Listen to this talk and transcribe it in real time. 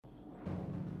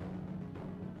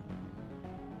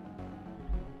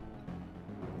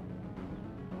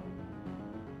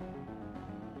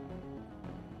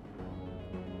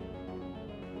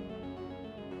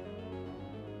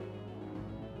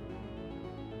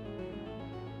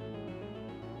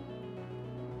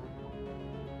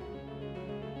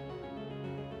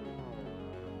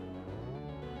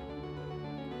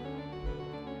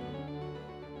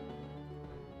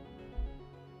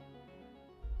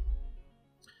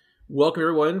Welcome,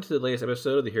 everyone, to the latest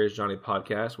episode of the Here's Johnny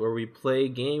podcast, where we play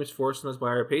games forced on us by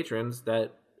our patrons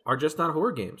that are just not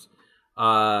horror games.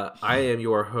 I am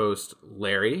your host,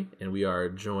 Larry, and we are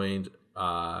joined,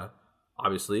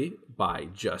 obviously, by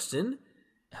Justin.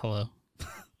 Hello.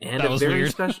 And That a was very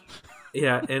weird. special,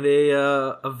 yeah, and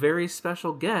a very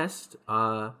special guest,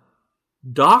 Dr.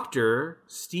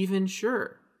 Stephen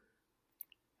Schur.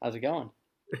 How's it going?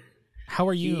 How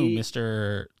are you, He-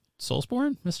 Mr.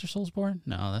 Soulsborne? Mr. Soulsborne?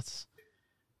 No, that's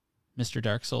Mr.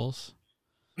 Dark Souls.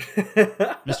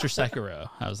 Mr. Sekiro.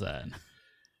 How's that?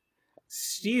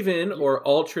 Steven, or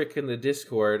Altric in the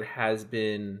Discord, has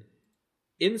been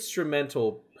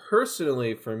instrumental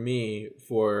personally for me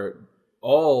for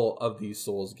all of these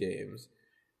Souls games,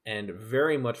 and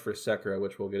very much for Sekiro,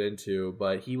 which we'll get into,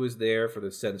 but he was there for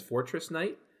the Sen's Fortress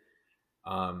night.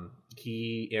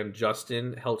 He and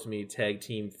Justin helped me tag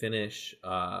team finish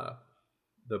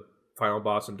the final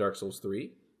boss in Dark Souls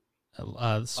 3, Soul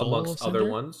amongst of other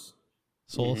Cinder? ones.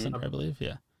 Soul of Cinder, I believe,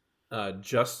 yeah.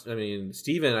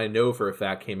 Steven, I know for a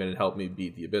fact, came in and helped me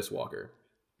beat the Abyss Walker.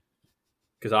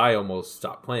 Because I almost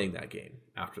stopped playing that game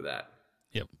after that.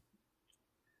 Yep.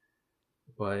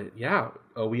 But yeah,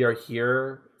 we are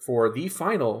here for the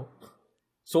final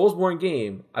Soulsborne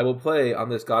game I will play on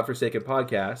this godforsaken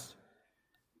podcast.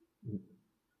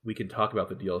 We can talk about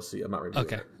the DLC. I'm not reviewing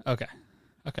it. Okay.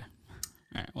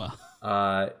 All right, well.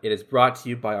 It is brought to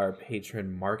you by our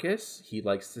patron Marcus. He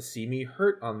likes to see me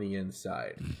hurt on the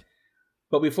inside.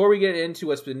 But before we get into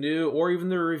what's been new or even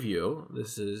the review,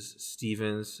 this is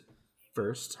Steven's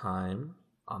first time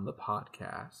on the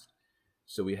podcast.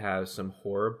 So we have some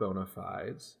horror bona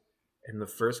fides. And the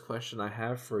first question I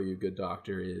have for you, good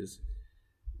doctor, is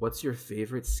what's your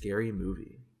favorite scary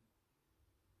movie?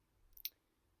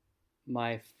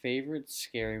 My favorite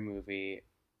scary movie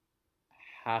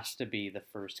has to be the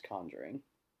first Conjuring.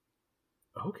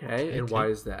 Okay, and Okay. why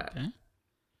is that? Okay.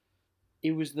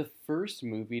 It was the first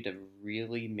movie to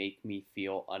really make me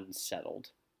feel unsettled.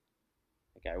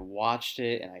 Like I watched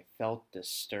it and I felt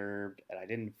disturbed and I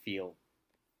didn't feel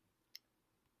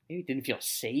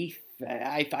safe.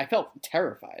 I felt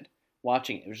terrified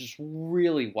watching it. It was just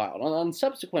really wild. On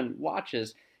subsequent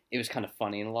watches, it was kind of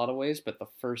funny in a lot of ways, but the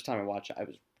first time I watched it, I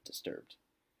was disturbed.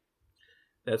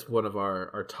 That's one of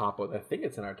our top, I think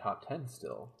it's in our top 10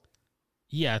 still.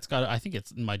 Yeah, I think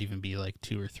it might even be like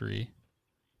 2 or 3.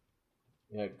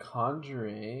 Yeah,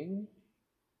 Conjuring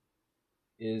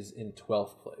is in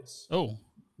 12th place. Oh.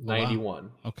 91. Wow.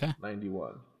 Okay.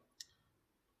 91.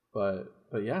 But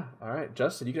yeah, all right.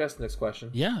 Justin, you can ask the next question.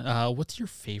 Yeah, what's your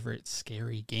favorite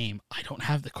scary game? I don't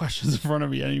have the questions in front of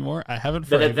me anymore. I haven't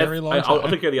for a very long time. I'll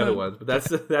take care of the other ones, but that's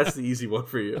the easy one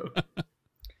for you.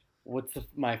 What's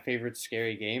my favorite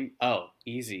scary game? Oh,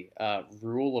 easy.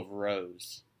 Rule of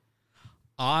Rose.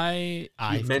 I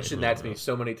You've mentioned that to me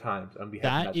so many times. On behalf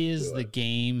That of is the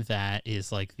game that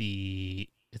is like is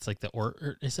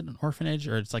it an orphanage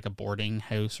or it's like a boarding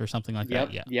house or something like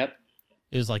that? Yeah. Yep.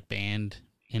 It was like banned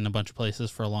in a bunch of places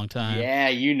for a long time. Yeah,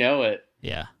 you know it.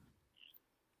 Yeah.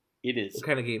 It is. What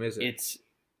kind of game is it?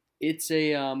 It's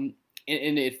a and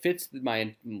it fits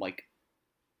my like,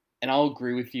 and I'll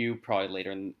agree with you probably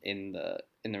later in the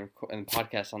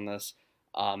podcast on this,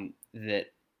 that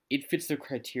it fits the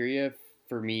criteria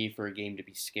for me for a game to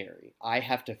be scary. I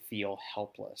have to feel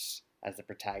helpless as the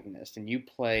protagonist, and you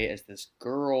play as this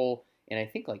girl in I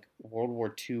think like World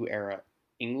War II era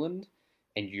England,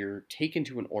 and you're taken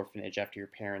to an orphanage after your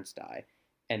parents die,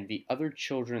 and the other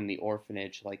children in the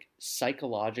orphanage like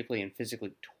psychologically and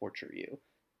physically torture you,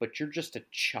 but you're just a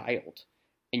child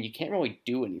and you can't really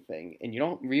do anything and you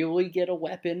don't really get a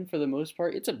weapon for the most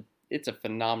part. It's a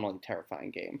phenomenally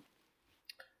terrifying game.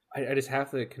 I just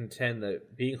have to contend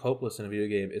that being hopeless in a video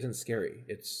game isn't scary.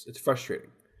 It's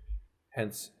frustrating.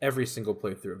 Hence, every single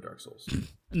playthrough of Dark Souls.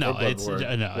 No, Or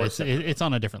Bloodborne, it's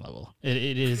on a different level. It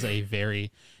is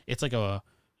it's like a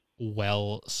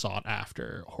well sought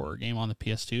after horror game on the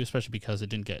PS2, especially because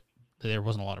there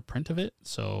wasn't a lot of print of it,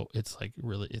 so it's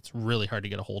really hard to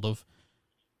get a hold of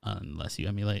unless you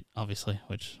emulate, obviously,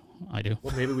 which I do.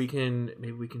 Well, maybe we can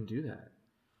do that.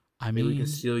 Maybe we can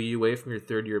steal you away from your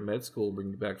third year of med school and bring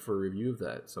you back for a review of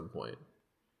that at some point.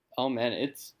 Oh man,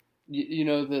 it's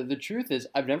the truth is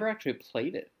I've never actually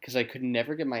played it because I could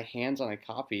never get my hands on a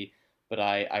copy, but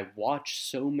I watched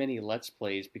so many Let's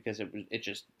Plays because it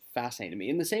just fascinated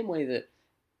me in the same way that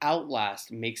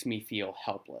Outlast makes me feel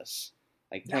helpless.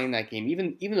 Like playing that game,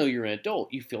 even though you're an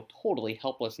adult, you feel totally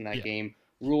helpless in that game.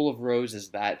 Rule of Rose is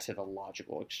that to the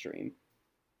logical extreme.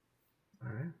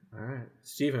 All right.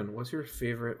 Steven, what's your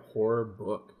favorite horror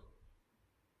book?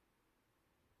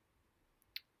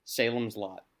 Salem's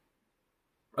Lot.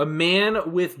 A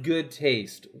Man with Good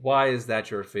Taste. Why is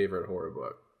that your favorite horror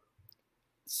book?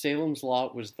 Salem's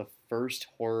Lot was the first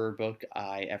horror book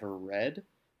I ever read.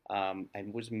 I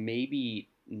was maybe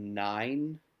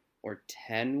 9 or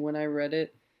 10 when I read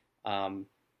it. And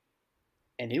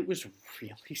it was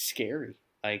really scary.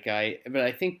 But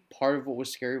I think part of what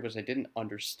was scary was I didn't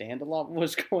understand a lot of what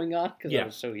was going on because I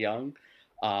was so young.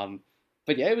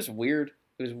 But yeah, it was weird.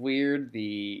 It was weird.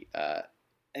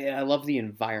 I love the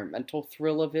environmental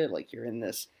thrill of it. Like you're in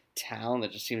this town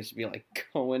that just seems to be like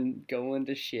going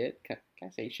to shit. Can I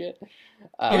say shit?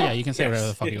 Oh yeah, you can say whatever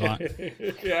the fuck you want.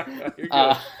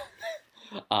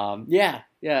 Yeah,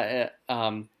 you're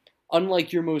good.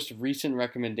 Unlike your most recent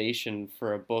recommendation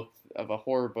for a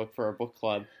horror book for our book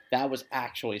club, that was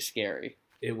actually scary.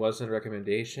 It wasn't a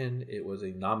recommendation. It was a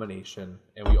nomination,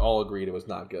 and we all agreed it was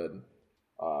not good.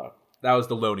 That was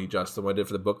the Loney Justin what I did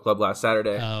for the book club last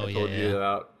Saturday. Oh, I told you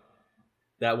about.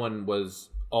 That one was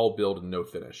all build and no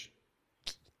finish.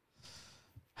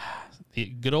 The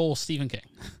good old Stephen King.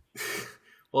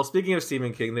 Well, speaking of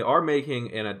Stephen King, they are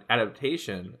making an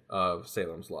adaptation of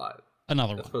Salem's Lot.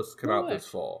 Another It's one. supposed to come out this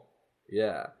fall.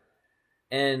 Yeah.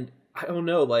 And I don't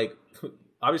know, like,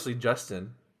 obviously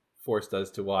Justin forced us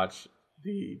to watch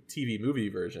the TV movie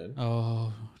version.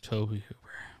 Oh, Toby Hooper.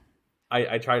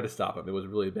 I tried to stop him. It was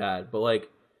really bad. But, like,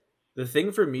 the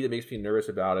thing for me that makes me nervous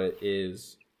about it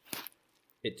is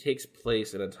it takes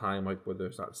place at a time, like, where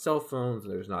there's not cell phones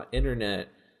and there's not internet,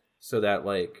 so that,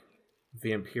 like,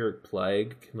 vampiric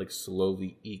plague can, like,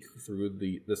 slowly eke through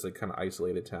this, like, kind of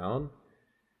isolated town.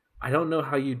 I don't know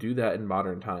how you do that in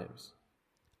modern times.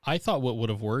 I thought what would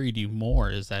have worried you more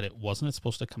is that it wasn't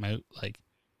supposed to come out, like,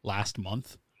 last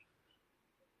month.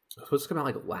 It was supposed to come out,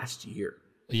 like, last year.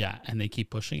 Yeah, and they keep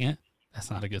pushing it. That's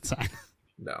not a good sign.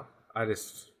 No,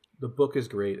 the book is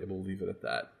great, and we'll leave it at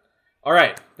that. All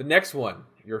right, the next one,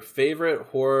 your favorite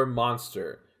horror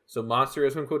monster. So monster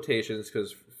is in quotations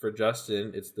because for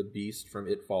Justin, it's the beast from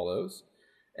It Follows.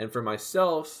 And for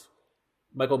myself,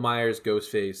 Michael Myers,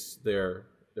 Ghostface, they're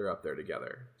up there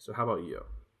together. So how about you?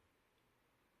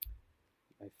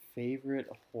 My favorite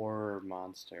horror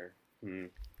monster. Give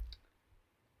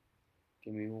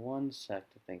me 1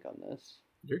 sec to think on this.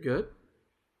 You're good.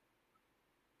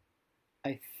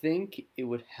 I think it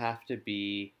would have to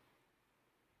be.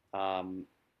 I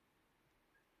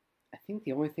think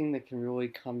the only thing that can really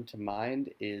come to mind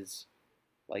is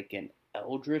like an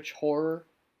eldritch horror.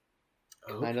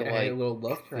 Kind of like a little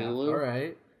Lovecraft. Cthulhu. All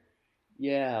right.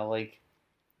 Yeah, like.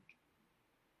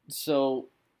 So,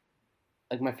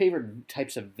 like my favorite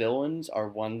types of villains are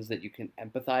ones that you can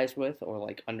empathize with or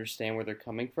like understand where they're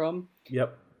coming from.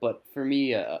 Yep. But for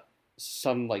me,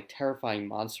 some like terrifying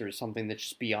monster is something that's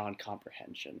just beyond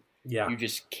comprehension. Yeah. You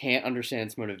just can't understand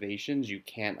its motivations. You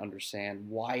can't understand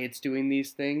why it's doing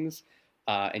these things,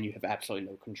 and you have absolutely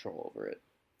no control over it.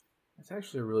 That's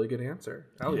actually a really good answer.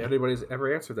 I don't think anybody's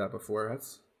ever answered that before.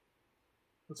 That's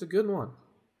a good one.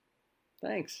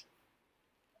 Thanks.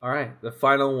 All right, the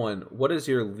final one. What is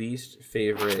your least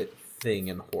favorite thing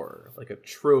in horror? Like a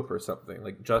trope or something.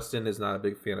 Like Justin is not a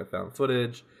big fan of found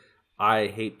footage. I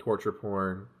hate torture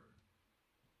porn.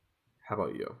 How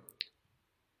about you?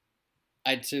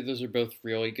 I'd say those are both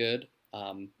really good.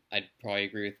 I'd probably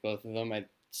agree with both of them. I'd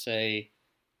say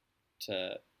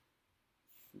to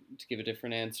give a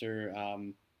different answer,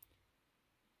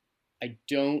 I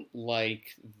don't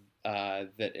like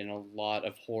that in a lot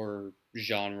of horror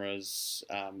genres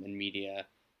and media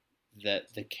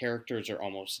that the characters are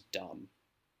almost dumb.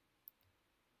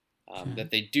 That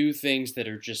they do things that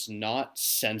are just not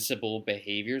sensible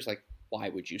behaviors. Like, why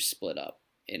would you split up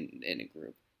in a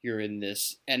group? You're in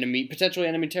this potentially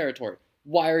enemy territory.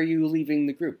 Why are you leaving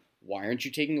the group? Why aren't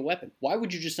you taking a weapon? Why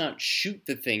would you just not shoot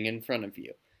the thing in front of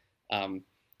you?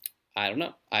 I don't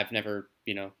know. I've never,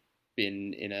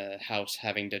 been in a house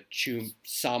having to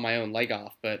saw my own leg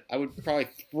off, but I would probably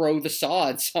throw the saw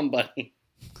at somebody.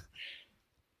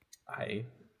 I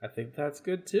think that's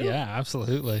good too. Yeah,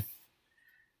 absolutely.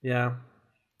 Yeah.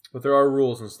 But there are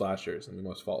rules in slashers, and we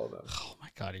must follow them. Oh my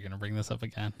god, you're gonna bring this up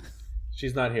again.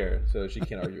 She's not here, so she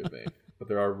can't argue with me. But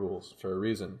there are rules for a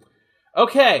reason.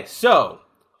 Okay, so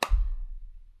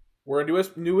we're going to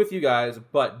do new with you guys,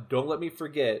 but don't let me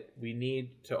forget, we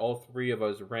need to all three of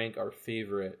us rank our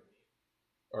favorite,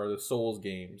 or the Souls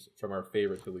games from our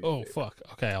favorite to least favorite. Fuck.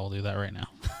 Okay, I'll do that right now.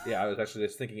 Yeah, I was actually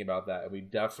just thinking about that, and we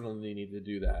definitely need to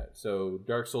do that. So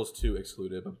Dark Souls 2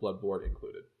 excluded, but Bloodborne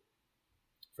included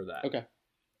for that. Okay.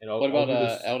 And what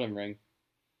about Elden Ring?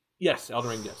 Yes,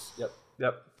 Elden Ring, yes. Yep.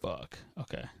 Fuck.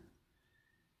 Okay.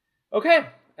 Okay,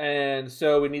 and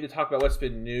so we need to talk about what's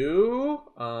been new.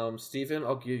 Steven,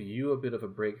 I'll give you a bit of a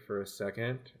break for a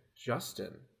second.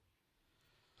 Justin,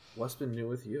 what's been new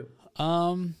with you?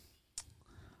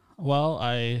 Well,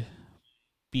 I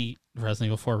beat Resident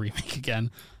Evil 4 Remake again.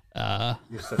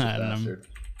 You're such a bastard. I'm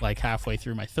like halfway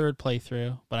through my third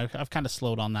playthrough, but I've kind of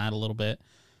slowed on that a little bit.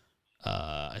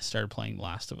 I started playing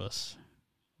Last of Us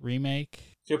Remake.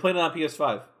 So you're playing it on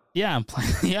PS5? Yeah, I'm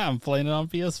playing. Yeah, I'm playing it on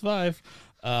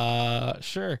PS5.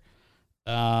 Sure.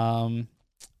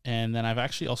 And then I've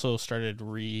actually also started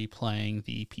replaying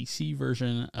the PC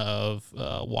version of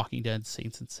Walking Dead: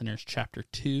 Saints and Sinners Chapter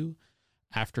 2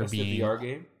 after That's being the VR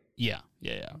game. Yeah.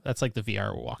 That's like the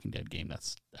VR Walking Dead game.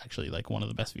 That's actually like one of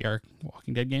the best VR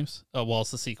Walking Dead games. Oh, well,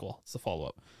 it's the sequel. It's the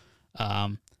follow-up.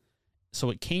 So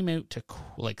it came out to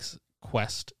like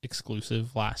Quest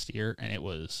exclusive last year, and it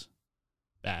was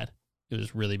bad. It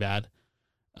was really bad.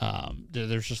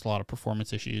 There's just a lot of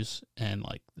performance issues, and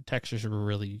like the textures were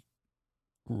really,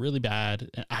 really bad.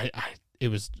 And it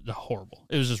was horrible.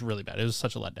 It was just really bad. It was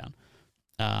such a letdown.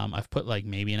 I've put like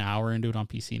maybe an hour into it on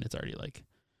PC, and it's already like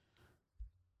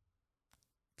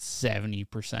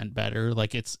 70% better.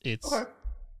 Like it's Okay.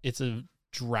 It's a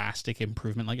drastic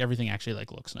improvement. Like everything actually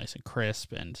like looks nice and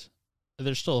crisp, and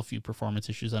there's still a few performance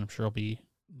issues that I'm sure will be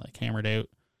like hammered out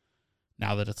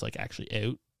now that it's like actually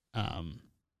out.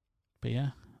 But yeah.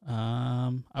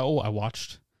 I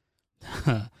watched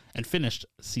and finished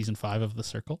season 5 of The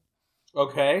Circle.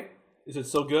 Okay. Is it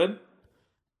so good?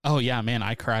 Oh yeah, man,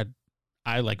 I cried.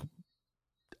 I like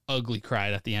ugly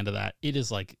cried at the end of that. It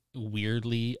is like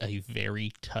weirdly a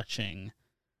very touching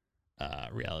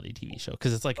reality TV show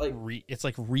because it's like it's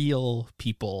like real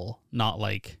people, not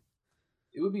like.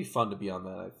 It would be fun to be on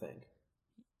that, I think.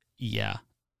 Yeah,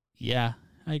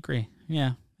 I agree.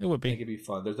 Yeah, it would be. I think it'd be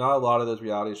fun. There's not a lot of those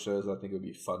reality shows I think it would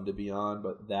be fun to be on,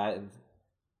 but that and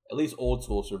at least old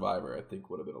school Survivor I think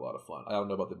would have been a lot of fun. I don't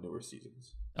know about the newer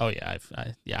seasons. Oh yeah,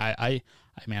 I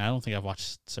mean I don't think I've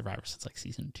watched Survivor since like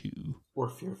season 2 or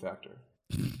Fear Factor.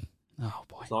 Oh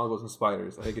boy, as long as it wasn't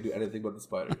spiders, I could do anything but the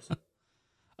spiders.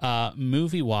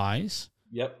 Movie wise,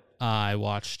 yep. I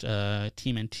watched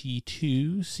TMNT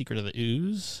 2 Secret of the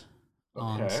Ooze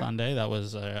on Sunday. That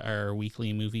was our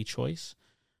weekly movie choice.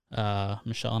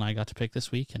 Michelle and I got to pick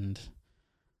this week, and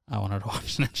I wanted to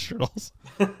watch Ninja Turtles.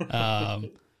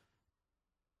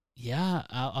 Yeah.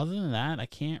 Other than that, I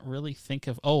can't really think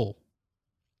of. Oh,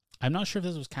 I'm not sure if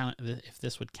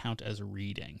this would count as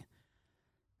reading.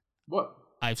 What?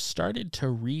 I've started to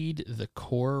read the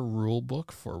core rule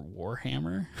book for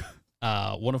Warhammer.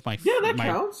 One of my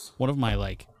counts. One of my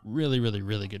like really, really,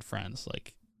 really good friends.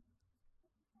 Like,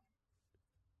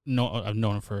 I've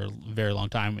known him for a very long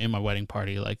time. In my wedding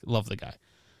party, like, love the guy.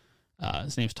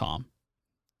 His name's Tom,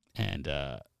 and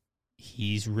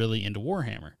he's really into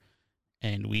Warhammer.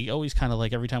 And we always kind of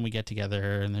like every time we get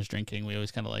together and there's drinking, we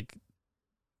always kind of like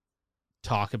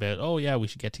talk about, oh yeah, we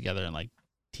should get together and like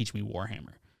teach me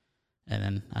Warhammer. And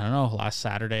then I don't know, last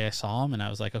Saturday I saw him and I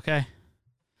was like, okay,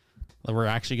 we're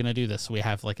actually going to do this. So we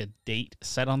have like a date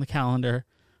set on the calendar.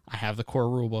 I have the core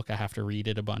rule book. I have to read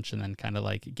it a bunch and then kind of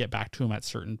like get back to him at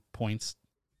certain points.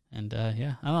 And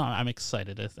yeah, I don't know. I'm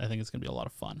excited. I think it's going to be a lot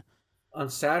of fun.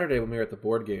 On Saturday when we were at the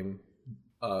board game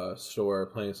store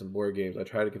playing some board games, I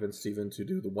tried to convince Steven to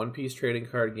do the One Piece trading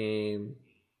card game,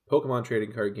 Pokemon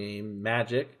trading card game,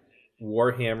 Magic,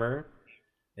 Warhammer,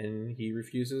 and he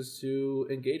refuses to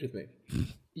engage with me.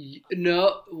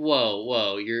 No,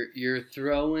 whoa, you're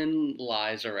throwing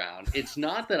lies around. It's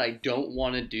not that I don't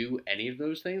want to do any of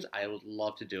those things. I would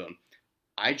love to do them.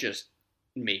 I just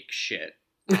make shit.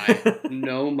 I have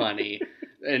no money,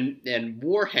 and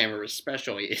Warhammer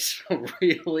especially is a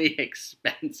really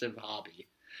expensive hobby.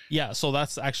 Yeah, so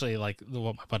that's actually like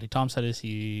what my buddy Tom said is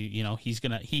he's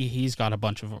got a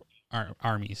bunch of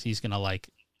armies. He's gonna like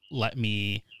let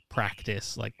me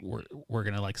practice. Like we're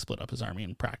gonna like split up his army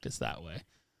and practice that way.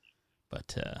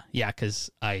 But yeah,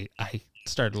 because I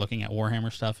started looking at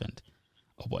Warhammer stuff and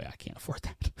oh boy, I can't afford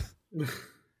that.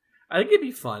 I think it'd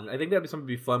be fun. I think that'd be something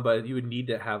to be fun, but you would need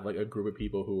to have like a group of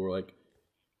people who were like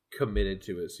committed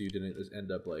to it, so you didn't just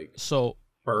end up like. So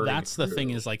that's the thing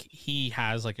is like he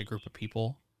has like a group of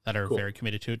people that are very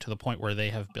committed to it to the point where they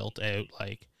have built out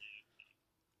like.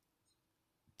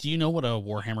 Do you know what a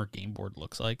Warhammer game board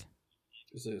looks like?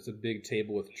 It's a big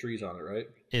table with trees on it, right?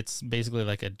 It's basically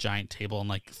like a giant table and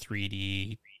like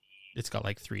 3D. It's got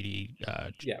like 3D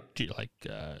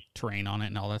terrain on it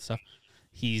and all that stuff.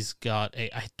 He's got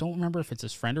I don't remember if it's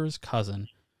his friend or his cousin.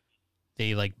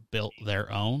 They like built their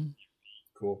own.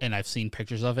 Cool. And I've seen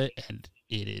pictures of it and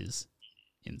it is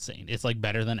insane. It's like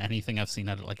better than anything I've seen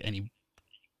at like any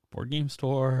board game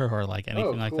store or like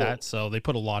anything like that. So they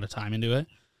put a lot of time into it.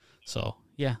 So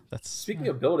yeah, that's Speaking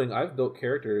of building, I've built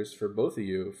characters for both of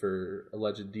you for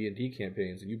alleged D&D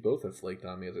campaigns, and you both have flaked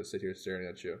on me as I sit here staring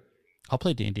at you. I'll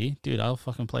play D&D, dude. I'll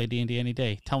fucking play D&D any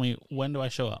day. Tell me, when do I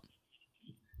show up?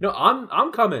 No,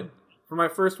 I'm coming for my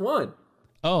first one.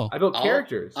 Oh, I built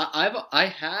characters.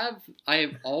 I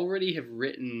have already have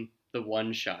written the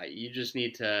one shot. You just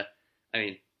need to. I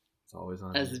mean, It's always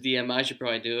on. as me. the DM, I should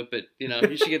probably do it, but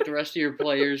you should get the rest of your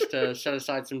players to set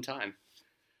aside some time.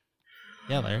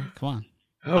 yeah, Larry, come on.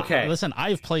 Okay. Listen,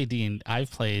 I've played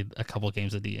a couple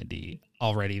games of D&D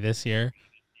already this year,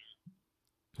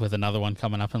 with another one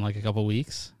coming up in like a couple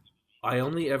weeks. I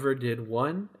only ever did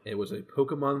one. It was a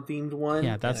Pokemon themed one.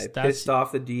 Yeah, and that's I pissed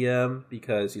off the DM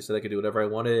because he said I could do whatever I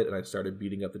wanted, and I started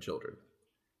beating up the children.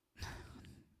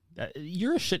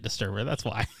 You're a shit disturber. That's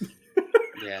why.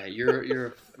 Yeah,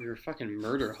 you're a fucking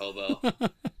murder hobo.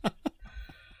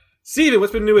 Steven,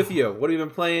 what's been new with you? What have you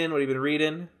been playing? What have you been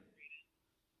reading?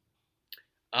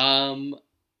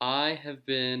 I have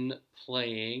been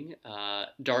playing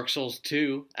Dark Souls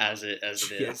 2 as it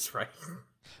is. Yes, right.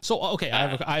 So okay,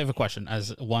 I have a question.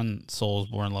 As one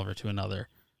Soulsborne lover to another,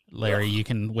 Larry, you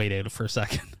can wait out for a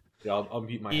second. Yeah, I'll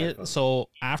mute my headphones. So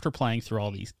after playing through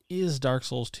all these, is Dark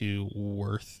Souls 2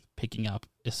 worth picking up,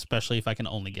 especially if I can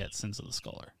only get Sins of the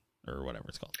Scholar or whatever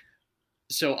it's called?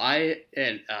 So I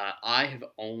have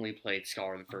only played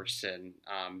Scholar of the First Sin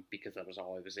because that was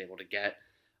all I was able to get.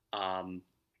 And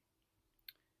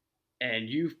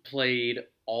you've played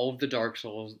all of the Dark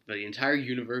Souls, the entire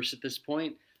universe at this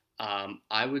point.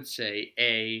 I would say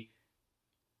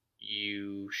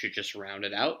you should just round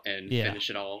it out and finish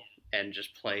it all and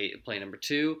just play number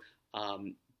 2.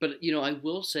 But I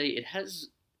will say it has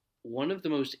one of the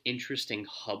most interesting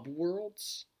hub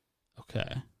worlds.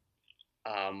 Okay.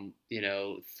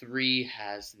 3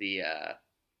 has the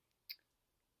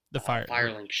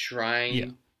Firelink Shrine. Yeah.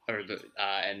 Or the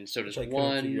and so does Which I couldn't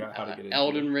 1. figure out how to get into.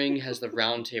 Elden Ring has the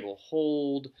Round Table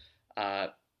Hold.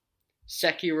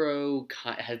 Sekiro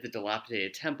has the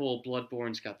Dilapidated Temple.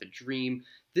 Bloodborne's got the Dream.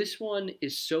 This one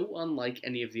is so unlike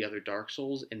any of the other Dark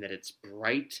Souls in that it's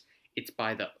bright. It's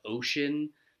by the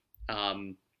ocean,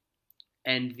 and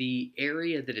the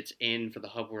area that it's in for the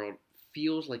hub world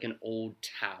feels like an old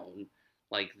town.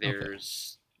 Like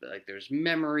there's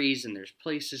memories and there's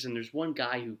places and there's one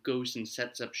guy who goes and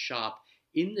sets up shop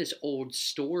in this old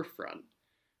storefront.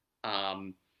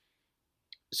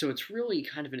 So it's really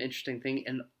kind of an interesting thing.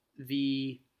 And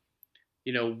the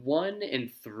 1 and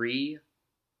 3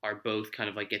 are both kind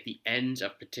of like at the ends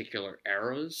of particular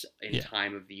eras in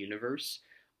time of the universe.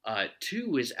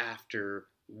 2 is after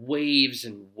waves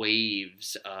and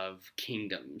waves of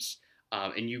kingdoms.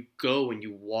 And you go and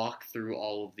you walk through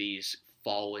all of these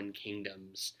fallen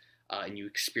kingdoms, and you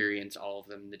experience all of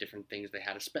them, the different things they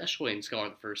had, especially in Scholar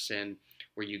of the First Sin,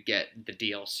 where you get the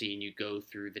DLC and you go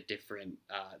through the different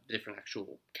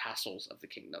actual castles of the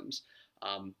kingdoms.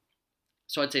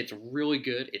 So I'd say it's really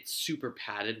good. It's super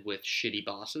padded with shitty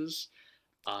bosses.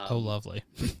 Oh, lovely.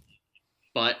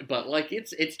 But like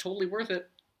it's totally worth it.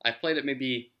 I've played it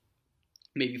maybe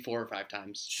 4 or 5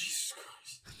 times. Jesus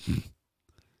Christ.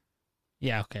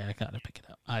 Yeah, okay, I gotta pick it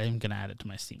up. I'm gonna add it to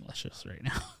my Steam list right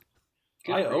now.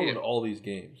 I own all these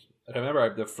games. Like, I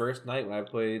remember the first night when I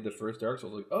played the first Dark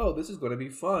Souls, like, oh, this is going to be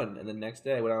fun. And the next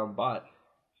day I went out and bought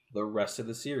the rest of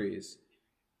the series.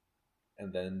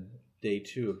 And then day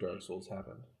 2 of Dark Souls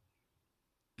happened.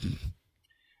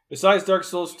 Besides Dark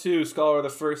Souls 2, Scholar of the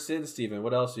First Sin, Steven,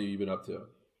 what else have you been up to?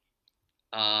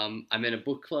 I'm in a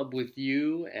book club with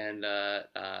you and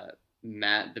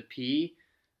Matt the P.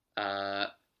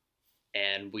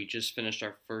 And we just finished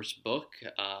our first book,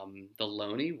 The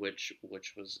Loney, which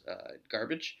was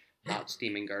garbage, hot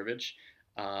steaming garbage.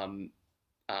 And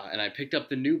I picked up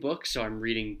the new book, so I'm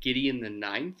reading Gideon the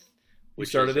Ninth. We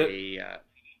started it?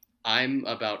 I'm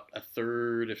about a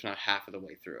third, if not half of the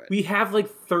way through it. We have like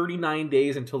 39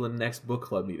 days until the next book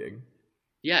club meeting.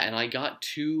 Yeah, and I got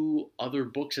 2 other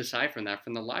books aside from that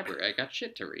from the library. I got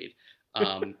shit to read.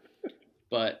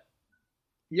 But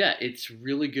yeah, it's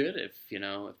really good if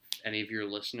any of your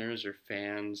listeners are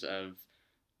fans of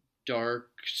dark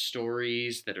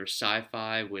stories that are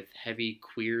sci-fi with heavy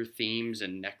queer themes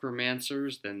and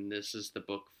necromancers, then this is the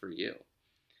book for you.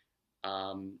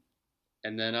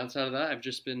 And then outside of that, I've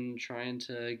just been trying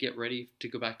to get ready to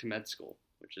go back to med school,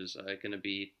 which is going to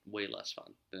be way less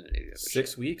fun than any other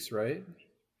 6 weeks, right?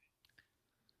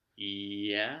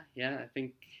 Yeah, I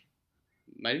think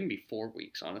it might even be 4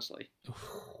 weeks, honestly.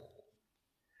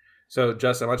 So,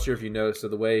 Justin, I'm not sure if you know, so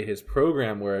the way his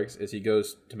program works is he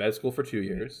goes to med school for 2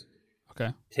 years.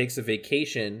 Okay. Takes a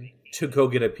vacation to go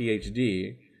get a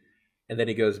PhD, and then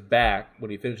he goes back when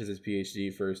he finishes his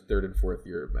PhD for his 3rd and 4th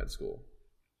year of med school.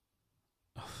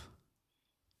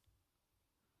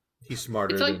 He's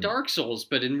smarter. It's like than... Dark Souls,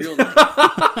 but in real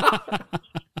life.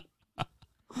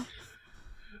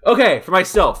 Okay, for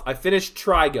myself, I finished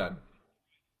Trigun.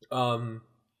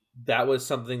 That was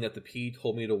something that the P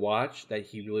told me to watch that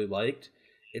he really liked.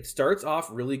 It starts off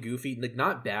really goofy, like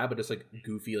not bad, but just like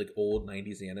goofy, like old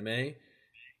 90s anime.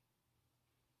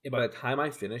 And by the time I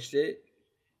finished it,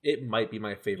 it might be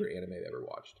my favorite anime I've ever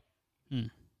watched.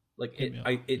 Like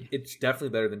it's definitely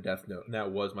better than Death Note, and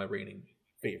that was my reigning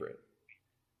favorite.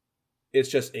 It's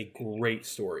just a great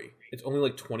story. It's only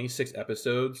like 26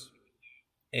 episodes,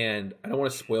 and I don't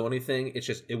want to spoil anything. It's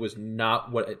just it was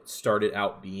not what it started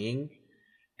out being,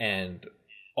 and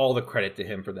all the credit to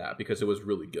him for that because it was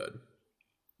really good.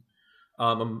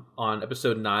 I'm on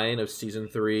episode 9 of season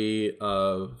 3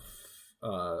 of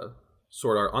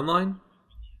Sword Art Online.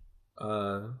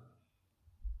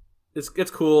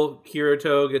 It's cool.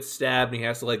 Kirito gets stabbed and he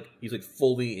has to he's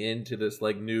fully into this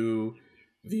new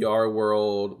VR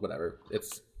world, whatever.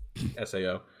 It's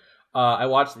SAO. I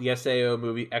watched the SAO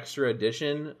movie Extra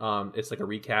Edition. It's like a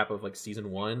recap of season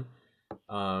 1.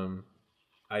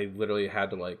 I literally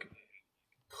had to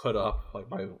put up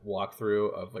my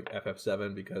walkthrough of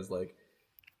FF7 because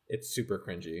it's super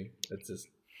cringy. It's just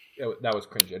that was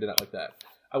cringy. I did not like that.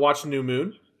 I watched New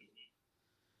Moon.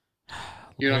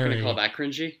 You're not going to call that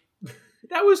cringy?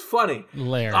 That was funny.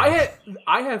 Larry.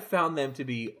 I have found them to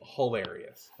be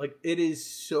hilarious. It is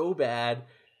so bad.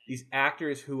 These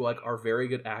actors who are very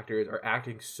good actors are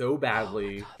acting so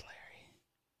badly. Oh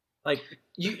my God,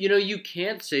 Larry. You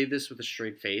can't say this with a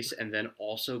straight face and then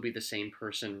also be the same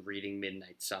person reading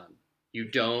Midnight Sun. You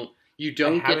don't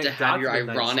get to have your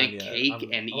ironic cake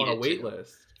and eat it. I'm on a wait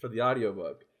list for the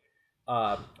audiobook.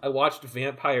 I watched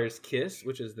Vampire's Kiss,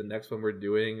 which is the next one we're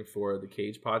doing for the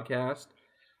Cage podcast.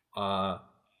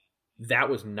 That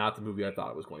was not the movie I thought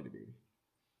it was going to be.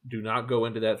 Do not go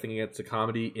into that thinking it's a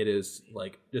comedy. It is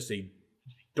just a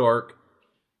dark,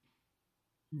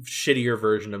 shittier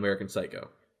version of American Psycho.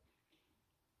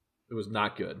 It was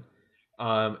not good.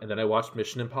 And then I watched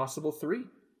Mission Impossible 3.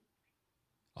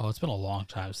 Oh, it's been a long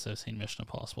time since I've seen Mission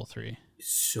Impossible 3.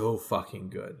 So fucking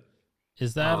good.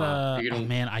 Is that oh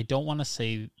man, I don't want to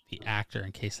say the actor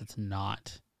in case it's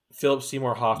not Philip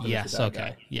Seymour Hoffman. Yes, okay.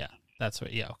 Guy. Yeah. That's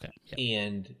right. Yeah, okay. Yeah.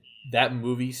 And that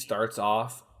movie starts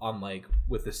off on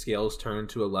with the scales turned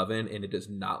to 11 and it does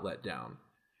not let down.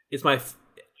 It's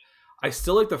I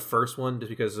still like the first one just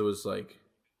because it was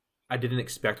I didn't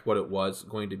expect what it was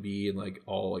going to be and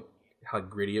all how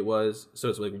gritty it was. So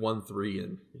it's 1, 3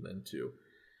 and then 2.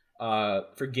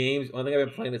 For games, the only thing I've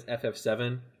been playing is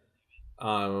FF7.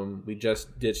 We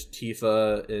just ditched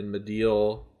Tifa and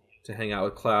Medeal to hang out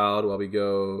with Cloud while we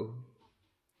go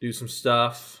do some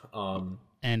stuff.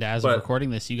 And as of recording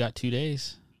this, you got 2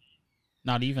 days.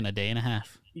 Not even a day and a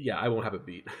half. Yeah, I won't have it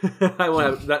beat. I won't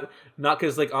have that. Not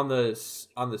because on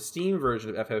the Steam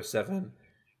version of FF7,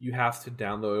 you have to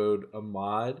download a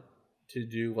mod to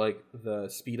do the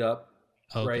speed up,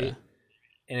 right?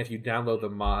 And if you download the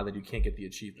mod, then you can't get the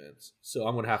achievements. So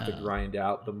I'm gonna have to grind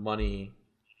out the money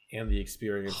and the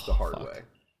experience the hard way.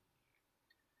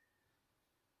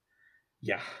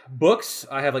 Yeah. Books,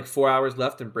 I have 4 hours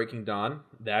left in Breaking Dawn.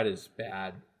 That is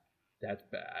bad. That's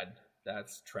bad.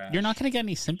 That's trash. You're not going to get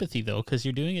any sympathy, though, because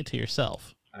you're doing it to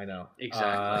yourself. I know.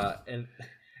 Exactly.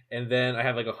 And then I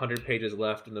have 100 pages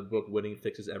left in the book Winning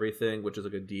Fixes Everything, which is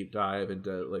a deep dive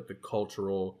into the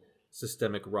cultural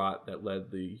systemic rot that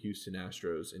led the Houston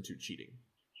Astros into cheating.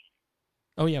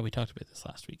 Oh, yeah, we talked about this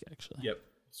last week, actually. Yep.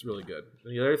 It's really good.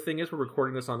 And the other thing is we're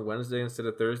recording this on Wednesday instead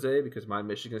of Thursday because my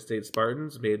Michigan State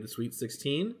Spartans made the Sweet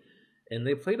 16 and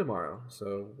they play tomorrow.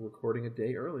 So we're recording a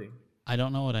day early. I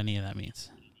don't know what any of that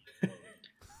means.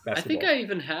 I think I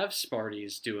even have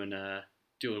Sparties doing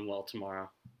well tomorrow.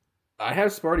 I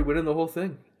have Sparty winning the whole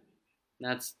thing.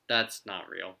 That's not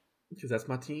real. Because that's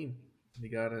my team. You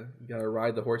gotta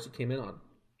ride the horse you came in on.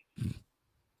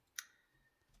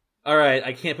 All right,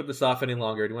 I can't put this off any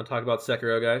longer. Do you want to talk about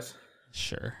Sekiro, guys?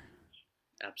 Sure.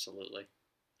 Absolutely.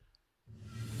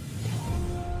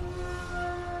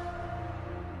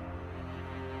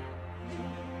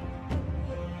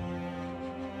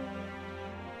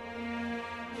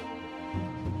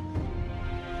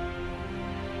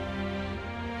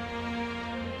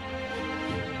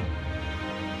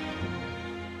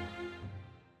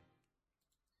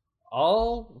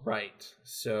 All right,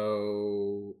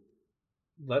 so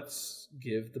let's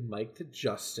give the mic to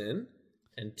Justin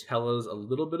and tell us a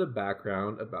little bit of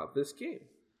background about this game.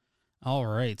 All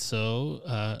right, so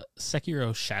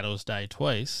Sekiro Shadows Die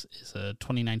Twice is a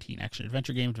 2019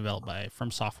 action-adventure game developed by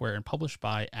From Software and published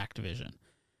by Activision.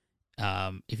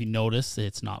 If you notice,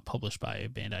 it's not published by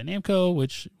Bandai Namco,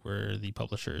 which were the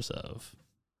publishers of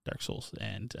Dark Souls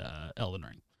and Elden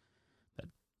Ring. That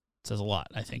says a lot,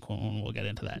 I think, when we'll get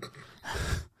into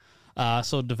that.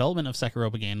 So development of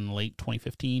Sekiro began in late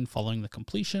 2015 following the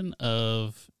completion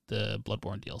of the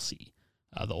Bloodborne DLC,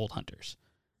 The Old Hunters.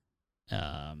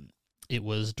 It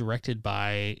was directed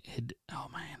by oh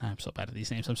man, I'm so bad at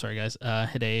these names. I'm sorry, guys.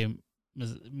 Hideo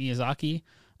Miyazaki,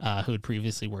 who had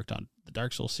previously worked on the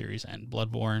Dark Souls series and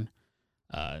Bloodborne.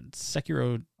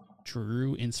 Sekiro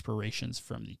drew inspirations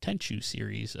from the Tenchu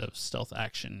series of stealth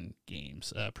action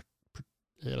games,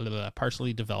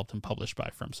 partially developed and published by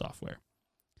From Software.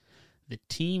 The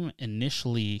team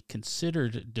initially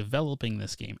considered developing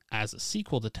this game as a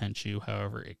sequel to Tenchu,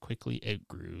 however, it quickly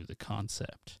outgrew the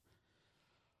concept.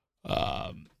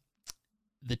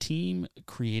 The team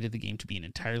created the game to be an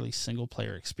entirely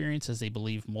single-player experience, as they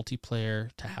believe multiplayer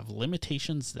to have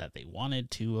limitations that they wanted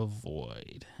to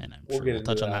avoid. And I'm sure we'll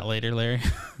touch on that later, Larry.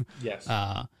 Yes.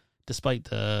 Despite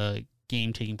the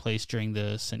game taking place during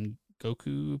the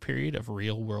Sengoku period of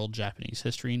real-world Japanese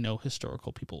history, no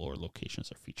historical people or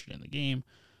locations are featured in the game.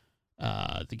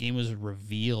 The game was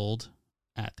revealed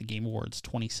at the Game Awards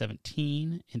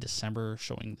 2017 in December,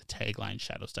 showing the tagline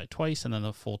 "Shadows Die Twice," and then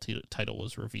the full title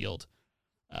was revealed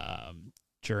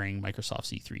during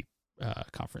Microsoft's E3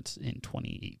 conference in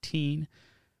 2018.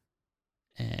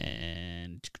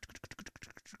 And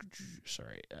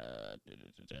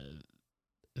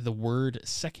the word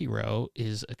Sekiro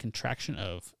is a contraction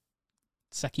of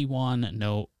Sekiwan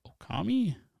no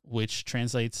Okami, which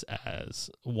translates as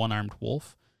one-armed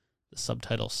wolf. The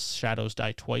subtitle "Shadows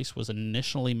Die Twice" was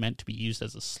initially meant to be used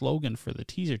as a slogan for the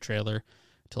teaser trailer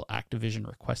until Activision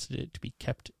requested it to be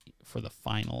kept for the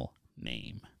final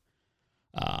name.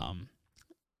 And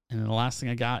then the last thing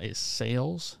I got is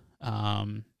sales. I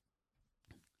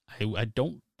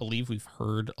don't believe we've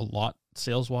heard a lot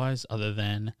sales-wise, other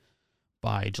than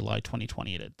by July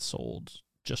 2020 it had sold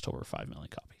just over 5 million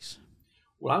copies.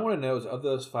 What I want to know is, of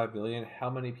those 5 million, how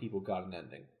many people got an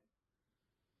ending?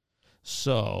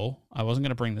 So I wasn't going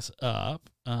to bring this up.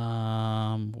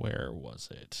 Where was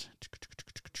it?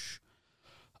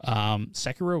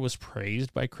 Sekiro was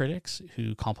praised by critics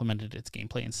who complimented its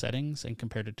gameplay and settings and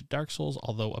compared it to Dark Souls,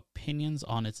 although opinions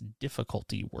on its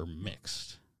difficulty were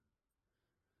mixed.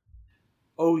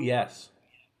 Oh, yes.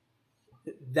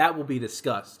 That will be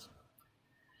discussed.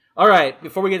 All right,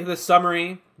 before we get to the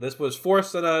summary, this was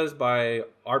forced on us by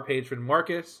our patron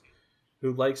Marcus,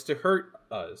 who likes to hurt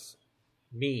us.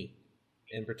 Me,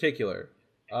 in particular.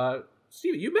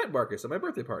 Steven, you met Marcus at my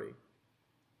birthday party.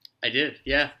 I did,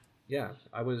 yeah. Yeah,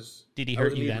 I was... Did he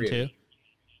hurt you then, too?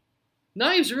 No,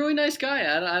 he was a really nice guy.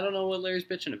 I don't know what Larry's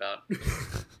bitching about.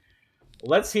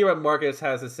 Let's hear what Marcus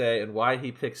has to say and why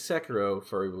he picked Sekiro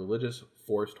for a religious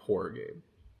forced horror game.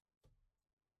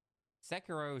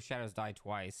 Sekiro Shadows Die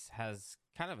Twice has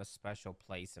kind of a special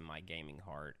place in my gaming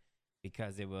heart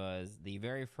because it was the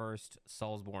very first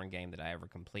Soulsborne game that I ever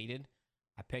completed.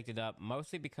 I picked it up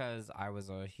mostly because I was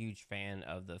a huge fan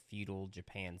of the feudal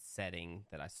Japan setting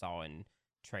that I saw in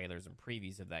trailers and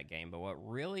previews of that game. But what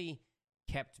really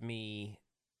kept me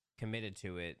committed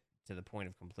to it to the point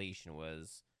of completion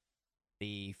was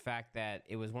the fact that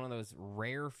it was one of those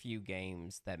rare few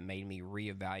games that made me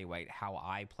reevaluate how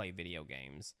I play video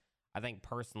games. I think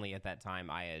personally at that time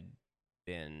I had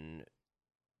been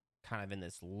kind of in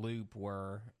this loop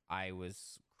where I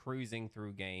was cruising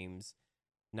through games,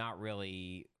 not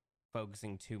really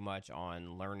focusing too much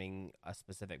on learning a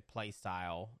specific play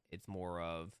style. It's more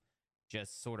of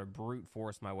just sort of brute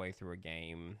force my way through a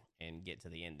game and get to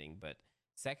the ending. But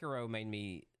Sekiro made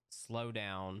me slow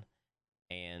down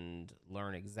and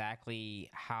learn exactly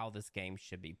how this game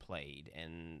should be played.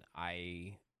 And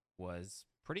I was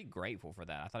pretty grateful for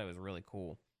that. I thought it was really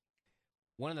cool.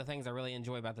 One of the things I really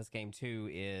enjoy about this game too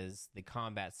is the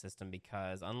combat system,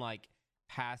 because unlike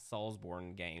past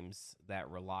Soulsborne games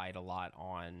that relied a lot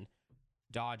on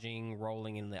dodging,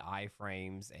 rolling in the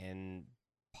iframes, and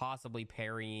possibly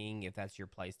parrying if that's your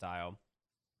playstyle,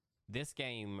 this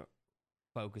game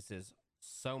focuses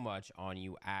so much on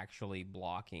you actually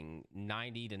blocking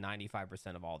 90 to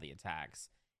 95% of all the attacks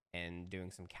and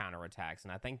doing some counterattacks.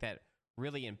 And I think that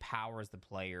really empowers the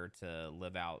player to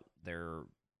live out their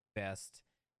best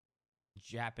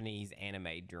Japanese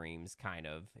anime dreams, kind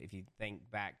of. If you think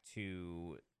back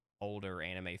to older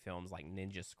anime films like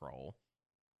Ninja Scroll,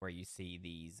 where you see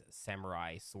these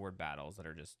samurai sword battles that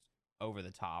are just over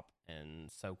the top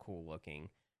and so cool looking,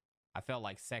 I felt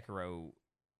like Sekiro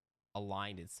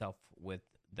aligned itself with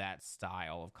that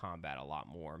style of combat a lot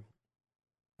more.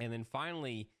 And then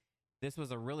finally, this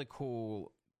was a really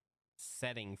cool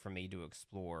setting for me to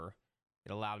explore.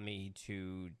 It allowed me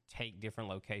to take different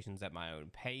locations at my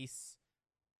own pace.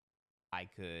 I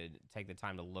could take the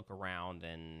time to look around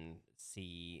and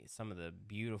see some of the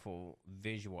beautiful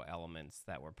visual elements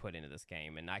that were put into this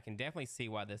game. And I can definitely see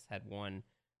why this had won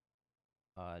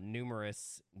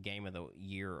numerous Game of the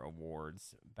Year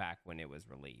awards back when it was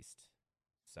released.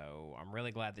 So I'm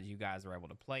really glad that you guys were able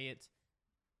to play it,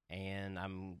 and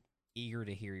I'm eager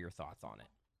to hear your thoughts on it.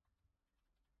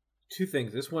 Two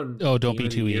things. This one. Oh, don't Game be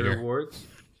of the too Year eager. Awards.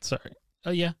 Sorry.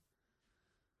 Oh, yeah.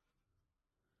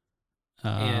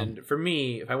 And for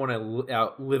me, if I want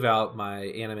to live out my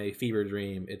anime fever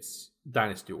dream, it's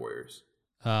Dynasty Warriors.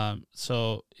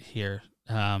 So here,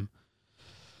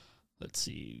 let's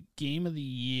see, Game of the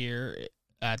Year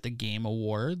at the Game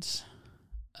Awards.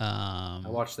 I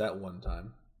watched that one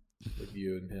time with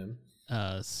you and him.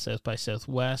 South by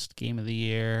Southwest Game of the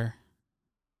Year,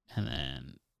 and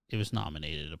then it was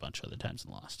nominated a bunch of other times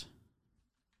and lost.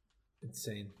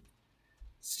 Insane.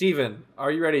 Steven,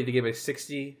 are you ready to give a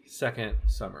 60-second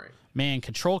summary? Man,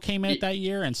 Control came out that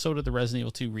year, and so did the Resident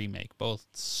Evil 2 remake. Both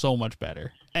so much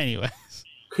better. Anyways.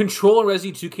 Control and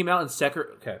Resident Evil 2 came out in second.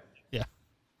 Okay. Yeah.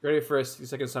 Ready for a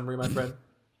 60-second summary, my friend?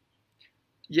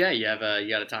 Yeah, you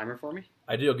got a timer for me?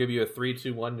 I do. I'll give you a 3,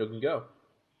 2, 1. You can go.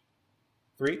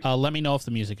 3, Let me know if the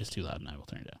music is too loud, and I will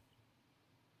turn it down.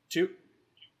 2,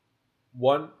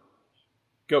 1,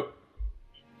 go.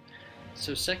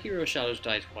 So Sekiro Shadows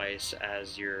Die Twice,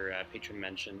 as your patron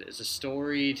mentioned, is a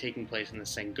story taking place in the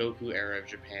Sengoku era of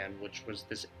Japan, which was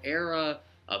this era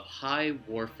of high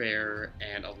warfare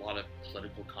and a lot of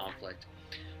political conflict.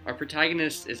 Our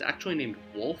protagonist is actually named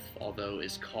Wolf, although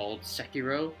is called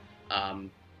Sekiro,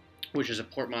 which is a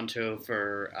portmanteau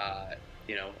for a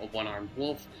one-armed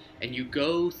wolf. And you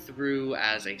go through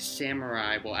as a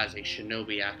samurai, well, as a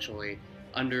shinobi actually,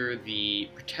 under the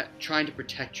trying to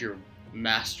protect your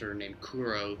master named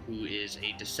Kuro, who is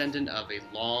a descendant of a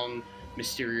long,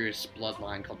 mysterious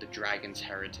bloodline called the Dragon's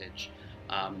Heritage.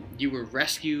 You were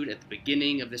rescued at the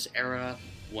beginning of this era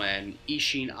when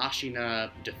Isshin Ashina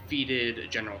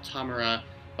defeated General Tamura,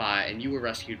 and you were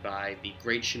rescued by the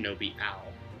great shinobi Ao.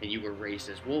 And you were raised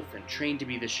as Wolf and trained to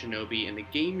be the shinobi, and the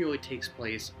game really takes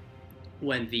place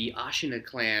when the Ashina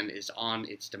clan is on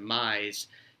its demise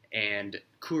and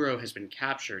Kuro has been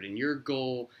captured, and your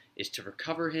goal is to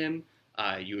recover him.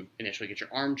 You initially get your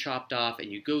arm chopped off,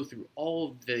 and you go through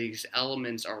all of these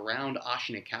elements around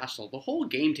Ashina Castle. The whole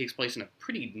game takes place in a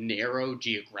pretty narrow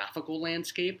geographical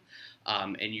landscape,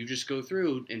 and you just go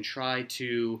through and try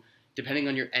to, depending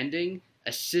on your ending,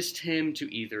 assist him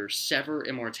to either sever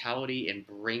immortality and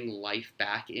bring life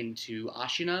back into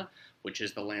Ashina, which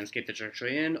is the landscape that you're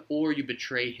actually in, or you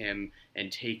betray him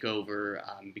and take over,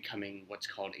 becoming what's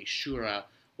called a Shura,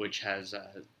 which has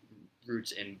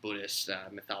roots in Buddhist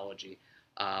mythology.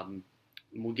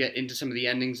 We'll get into some of the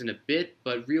endings in a bit,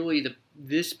 but really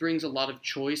this brings a lot of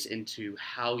choice into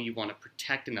how you want to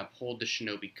protect and uphold the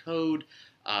Shinobi Code,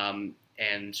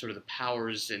 and sort of the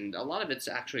powers, and a lot of it's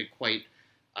actually quite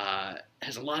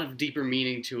has a lot of deeper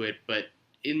meaning to it, but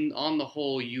on the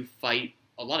whole, you fight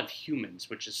a lot of humans,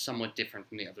 which is somewhat different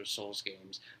from the other Souls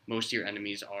games. Most of your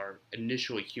enemies are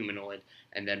initially humanoid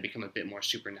and then become a bit more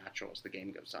supernatural as the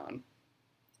game goes on.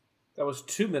 That was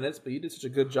 2 minutes, but you did such a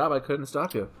good job, I couldn't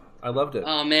stop you. I loved it.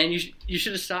 Oh man, you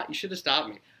should have stopped. You should have stopped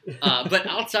me. But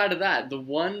outside of that, the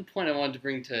one point I wanted to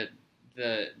bring to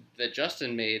that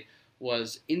Justin made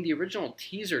was in the original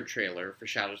teaser trailer for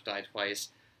Shadows Die Twice.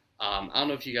 I don't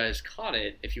know if you guys caught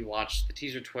it, if you watched the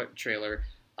teaser trailer,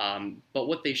 but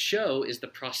what they show is the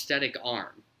prosthetic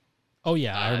arm. Oh,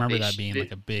 yeah, I remember that being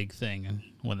like a big thing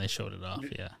when they showed it off,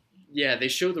 yeah. Yeah, they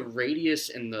show the radius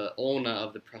and the ulna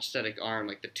of the prosthetic arm,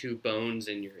 like the two bones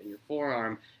in your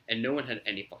forearm, and no one had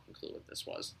any fucking clue what this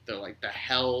was. They're like, the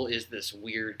hell is this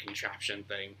weird contraption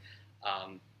thing?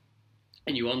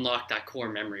 And you unlock that core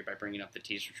memory by bringing up the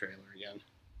teaser trailer again.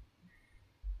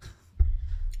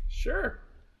 Sure.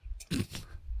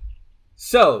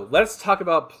 So, let's talk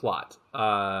about plot.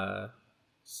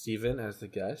 Steven, as the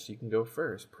guest, you can go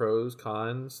first. Pros,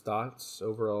 cons, thoughts,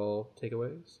 overall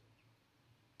takeaways?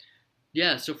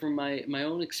 Yeah, so from my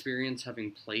own experience,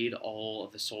 having played all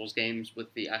of the Souls games,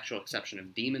 with the actual exception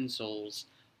of Demon Souls,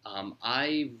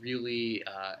 I really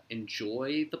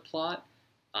enjoy the plot.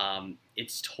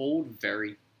 It's told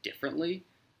very differently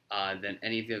than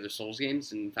any of the other Souls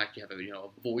games. In fact, you have a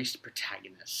voiced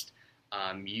protagonist.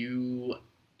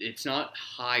 It's not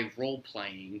high role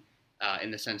playing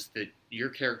in the sense that your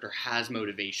character has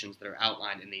motivations that are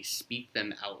outlined and they speak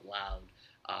them out loud.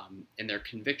 And their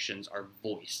convictions are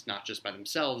voiced, not just by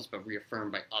themselves, but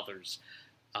reaffirmed by others.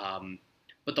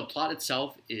 But the plot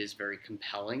itself is very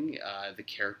compelling. The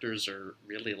characters are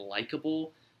really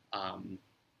likable.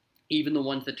 Even the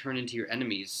ones that turn into your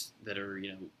enemies that are,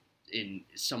 in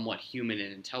somewhat human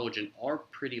and intelligent are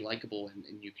pretty likable,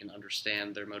 and you can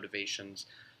understand their motivations.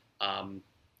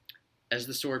 As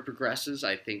the story progresses,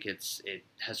 I think it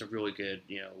has a really good,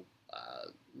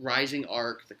 rising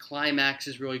arc. The climax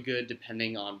is really good,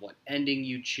 depending on what ending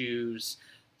you choose.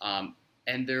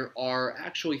 And there are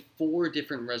actually 4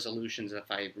 different resolutions, if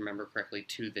I remember correctly,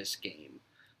 to this game.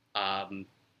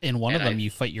 In one of them,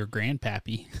 you fight your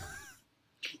grandpappy.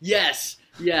 Yes,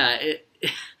 yeah.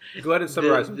 Go ahead and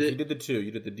summarize them. You did the 2.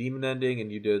 You did the demon ending,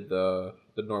 and you did the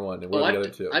normal ending. What are the other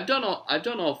 2? I've done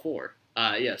all 4.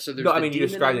 Yeah. So there's you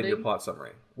described it in your plot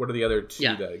summary. What are the other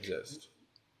 2 that exist?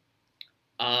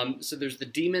 So there's the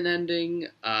demon ending.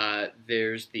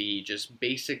 There's the just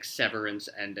basic Severance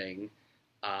ending.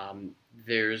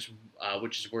 There's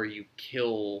which is where you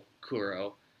kill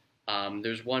Kuro.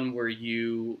 There's one where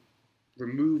you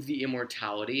remove the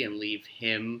immortality and leave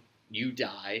him. You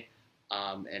die,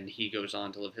 and he goes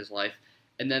on to live his life.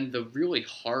 And then the really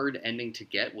hard ending to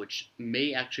get, which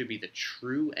may actually be the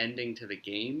true ending to the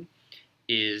game,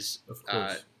 is of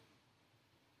course.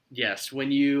 Yes,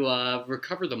 when you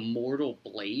recover the Mortal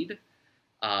Blade,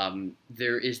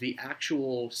 there is the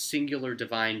actual singular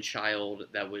divine child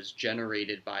that was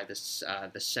generated by the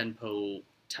Senpo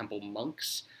Temple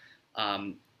monks,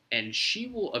 and she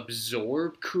will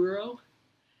absorb Kuro,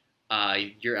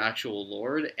 your actual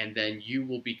lord, and then you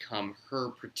will become her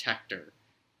protector,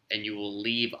 and you will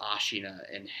leave Ashina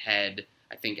and head,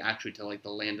 I think, actually to like the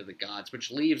land of the gods,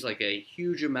 which leaves like a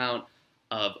huge amount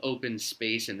of open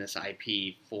space in this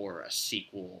IP for a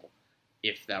sequel,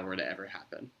 if that were to ever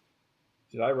happen.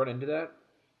 Did I run into that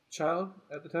child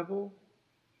at the temple?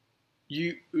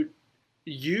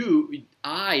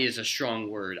 I is a strong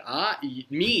word.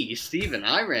 Me, Steven,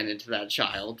 I ran into that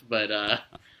child, but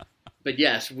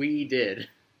yes, we did.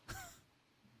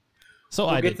 So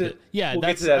we'll I did. We'll that's,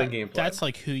 get to that in gameplay. That's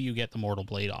like who you get the Mortal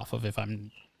Blade off of, if I'm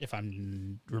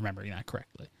remembering that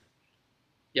correctly.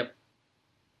 Yep.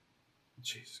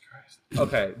 Jesus Christ.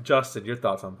 Okay, Justin, your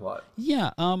thoughts on plot?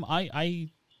 Yeah,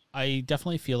 I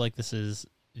definitely feel like this is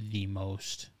the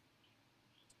most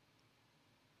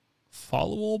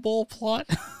followable plot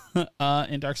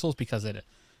in Dark Souls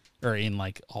or in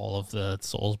like all of the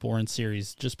Soulsborne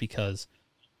series, just because,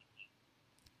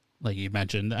 like you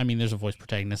mentioned, I mean, there's a voice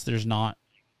protagonist. It's not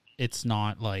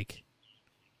like,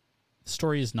 the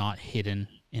story is not hidden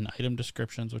in item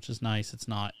descriptions, which is nice. It's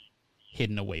not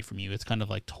hidden away from you. It's kind of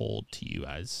like told to you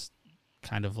as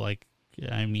kind of like,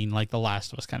 I mean, like The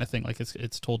Last of Us kind of thing. Like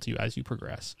it's told to you as you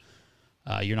progress.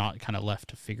 You're not kind of left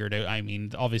to figure it out. I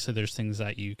mean, obviously there's things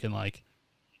that you can like,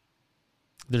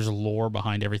 there's lore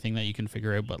behind everything that you can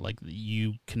figure out, but like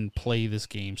you can play this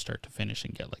game start to finish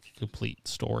and get like a complete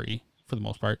story for the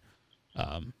most part.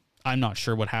 I'm not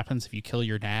sure what happens if you kill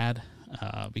your dad,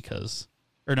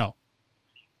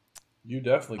 You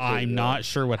definitely kill I'm not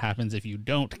sure what happens if you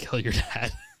don't kill your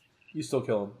dad. You still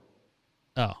kill him.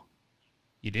 Oh.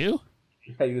 You do?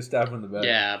 Yeah, you just stab him in the back.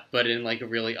 Yeah, but in like a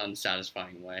really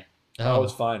unsatisfying way. Oh, it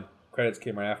was fine. Credits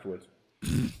came right afterwards.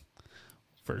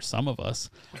 For some of us.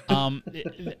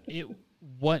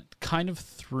 What kind of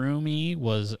threw me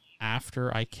was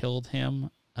after I killed him,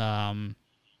 I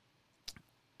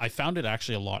found it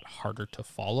actually a lot harder to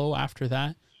follow after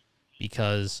that,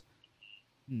 because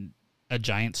a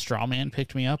giant straw man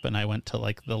picked me up and I went to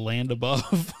like the land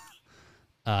above.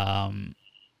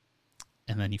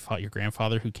 And then you fought your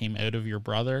grandfather who came out of your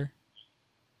brother.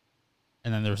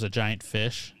 And then there was a giant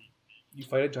fish. You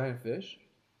fight a giant fish?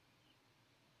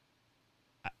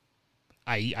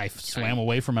 I swam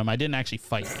away from him. I didn't actually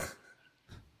fight him.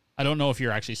 I don't know if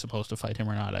you're actually supposed to fight him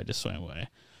or not. I just swam away.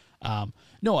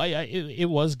 No, it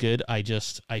was good. I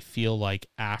feel like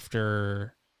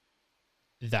after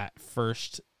that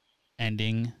first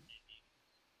ending,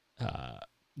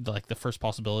 like the first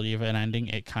possibility of an ending,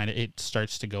 it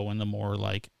starts to go in the more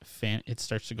like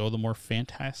the more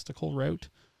fantastical route,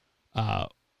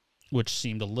 which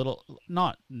seemed a little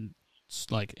not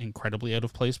like incredibly out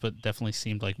of place, but definitely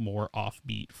seemed like more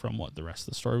offbeat from what the rest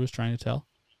of the story was trying to tell.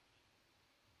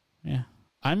 Yeah,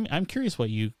 I'm curious what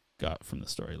you got from the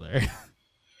story, Larry.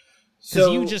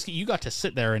 Because you got to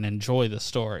sit there and enjoy the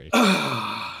story.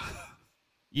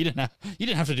 You didn't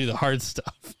have to do the hard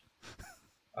stuff.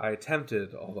 I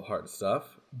attempted all the hard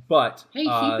stuff, but hey,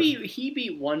 he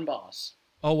beat one boss.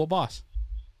 Oh, what boss?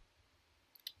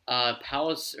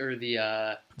 Palace or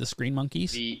the Screen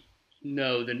Monkeys? The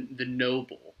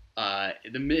noble.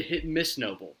 The Miss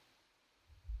Noble.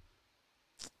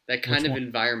 That kind Which of one?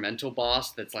 environmental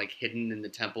boss that's like hidden in the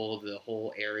temple. The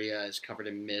whole area is covered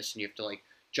in mist, and you have to like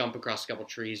jump across a couple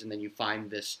trees, and then you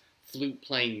find this flute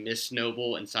playing mist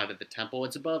noble inside of the temple.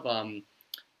 It's above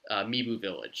Mibu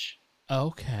Village.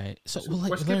 Okay, so well,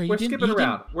 We're, Larry, you skipping didn't.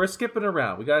 around. We're skipping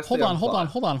around. We gotta stay Hold on, on hold on,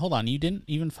 plot. hold on. You didn't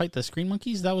even fight the Screen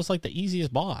Monkeys. That was like the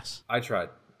easiest boss. I tried.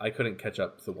 I couldn't catch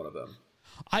up to one of them.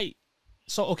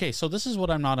 So this is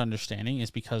what I'm not understanding is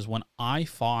because when I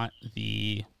fought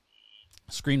the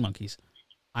Screen Monkeys,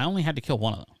 I only had to kill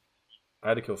one of them. I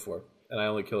had to kill 4, and I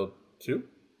only killed 2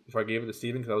 before I gave it to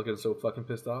Steven because I was getting so fucking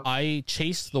pissed off. I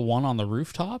chased the one on the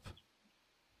rooftop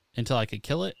until I could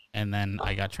kill it, and then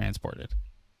I got transported.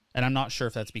 And I'm not sure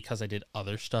if that's because I did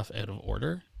other stuff out of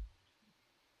order.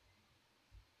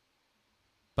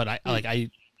 But I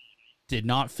did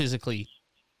not physically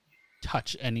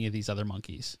touch any of these other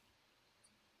monkeys.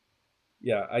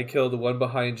 Yeah, I killed the one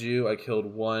behind you. I killed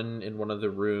one in one of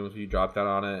the rooms. You dropped down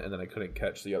on it, and then I couldn't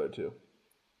catch the other 2.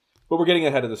 But we're getting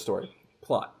ahead of the story.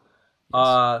 Plot.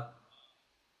 Yes.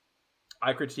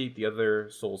 I critique the other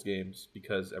Souls games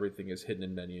because everything is hidden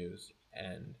in menus,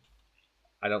 and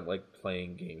I don't like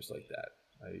playing games like that.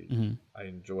 I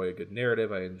enjoy a good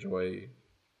narrative. I enjoy,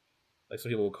 like some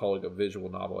people will call it a visual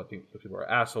novel. I think people are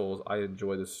assholes. I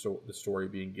enjoy the story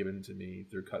being given to me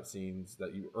through cutscenes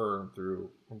that you earn through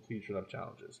completion of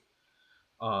challenges.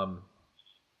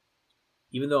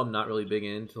 Even though I'm not really big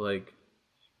into like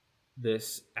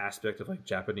this aspect of like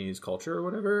Japanese culture or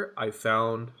whatever, I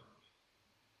found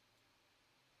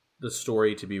the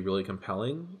story to be really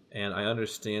compelling, and I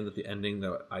understand that the ending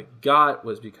that I got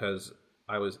was because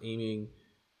I was aiming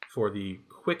for the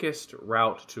quickest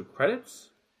route to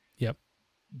credits. Yep.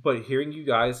 But hearing you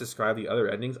guys describe the other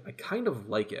endings, I kind of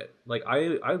like it. Like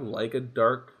I like a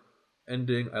dark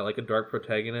ending. I like a dark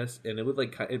protagonist, and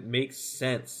it makes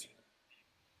sense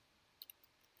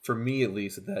for me at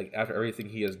least that like, after everything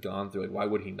he has gone through, like why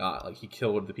would he not? Like he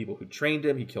killed the people who trained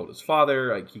him, he killed his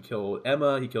father, like he killed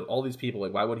Emma, he killed all these people.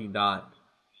 Like why would he not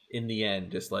in the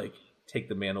end just like take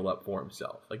the mantle up for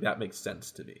himself? Like that makes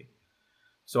sense to me.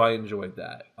 So I enjoyed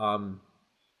that.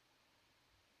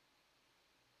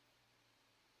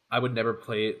 I would never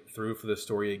play it through for the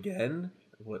story again.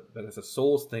 But it's a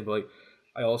Souls thing, but like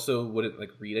I also wouldn't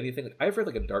like read anything. Like I've read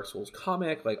like a Dark Souls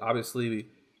comic, like obviously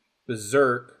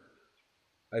Berserk.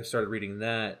 I started reading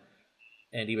that,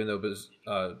 and even though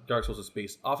Dark Souls is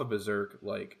based off of Berserk,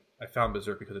 like I found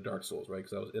Berserk because of Dark Souls, right?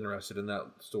 Because I was interested in that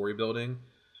story building.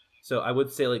 So I would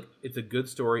say like it's a good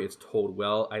story. It's told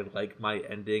well. I like my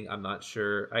ending. I'm not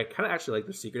sure. I kind of actually like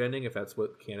the secret ending, if that's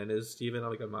what canon is, Steven.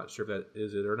 I'm not sure if that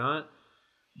is it or not.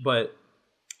 But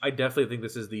I definitely think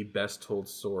this is the best told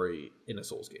story in a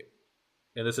Souls game,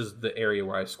 and this is the area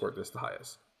where I scored this the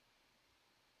highest.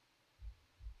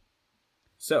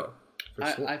 So.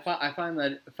 I find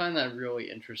that really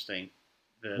interesting.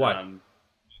 That, what?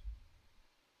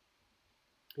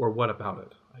 Or what about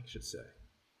it, I should say.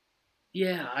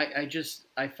 Yeah,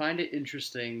 I find it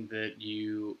interesting that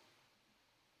you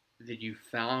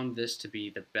found this to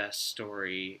be the best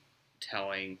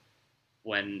storytelling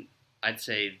when I'd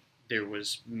say there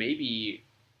was maybe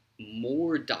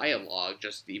more dialogue,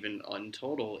 just even on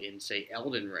total, in say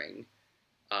Elden Ring.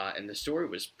 And the story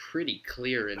was pretty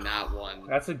clear in that one.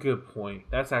 That's a good point.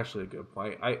 That's actually a good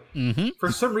point. For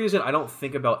some reason, I don't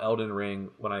think about Elden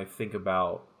Ring when I think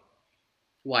about...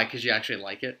 Why? Because you actually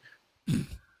like it?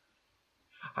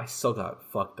 I still got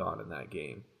fucked on in that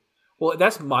game. Well,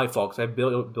 that's my fault, because I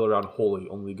built around Holy,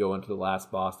 only go into the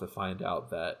last boss to find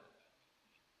out that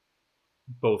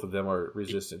both of them are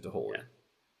resistant to Holy. Yeah.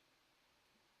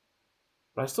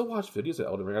 But I still watch videos of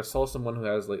Elden Ring. I saw someone who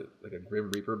has like a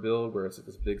Grim Reaper build where it's like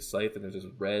this big scythe and there's this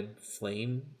red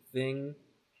flame thing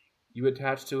you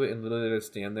attach to it, and literally they just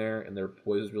stand there and their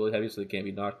poise is really heavy so they can't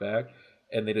be knocked back,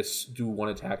 and they just do one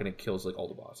attack and it kills like all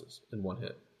the bosses in one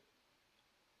hit.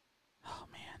 Oh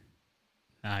man,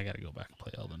 now I gotta go back and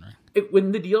play Elden Ring.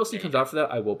 When the DLC comes out for that,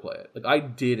 I will play it. Like I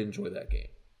did enjoy that game.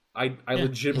 I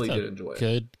legitimately did enjoy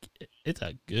it. It's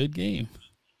a good game.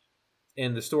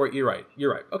 And the story, you're right.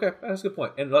 Okay, that's a good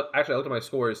point. And look, actually, I looked at my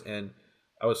scores, and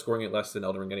I was scoring it less than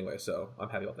Elden Ring anyway, so I'm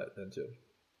happy about that then, too.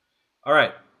 All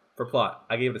right, for plot,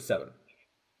 I gave it a 7.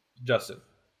 Justin?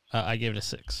 I gave it a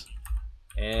 6.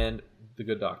 And The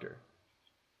Good Doctor?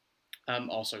 I'm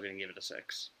also going to give it a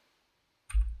 6.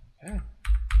 Okay.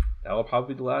 That will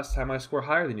probably be the last time I score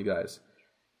higher than you guys.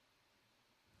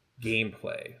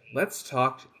 Gameplay. Let's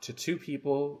talk to two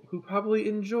people who probably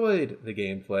enjoyed the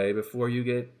gameplay before you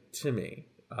get to me.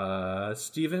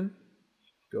 Steven,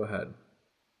 go ahead.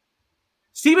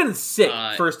 Steven is sick,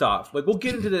 first off. Like, we'll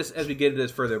get into this as we get into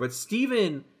this further, but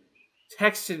Steven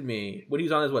texted me when he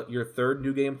was on his your third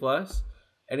New Game Plus,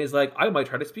 and he's like, I might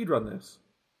try to speedrun this.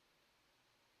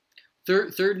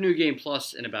 Third New Game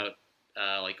Plus in about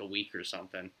like a week or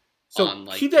something. So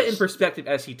like, keep that in perspective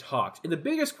as he talks. And the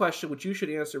biggest question, which you should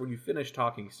answer when you finish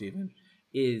talking, Steven,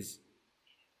 is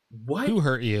what? Who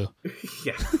hurt you?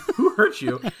 Yeah, who hurt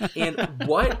you? And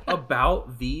what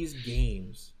about these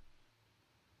games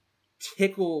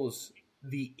tickles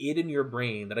the id in your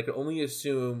brain that I could only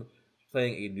assume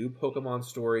playing a new Pokemon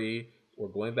story or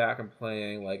going back and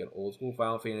playing like an old school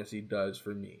Final Fantasy does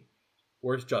for me?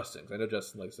 Where's Justin? 'Cause I know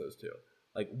Justin likes those too.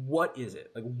 Like, what is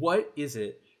it? Like, what is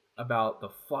it about the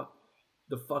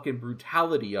fucking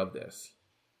brutality of this?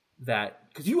 That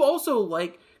because you were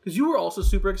also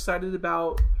super excited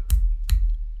about.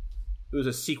 It was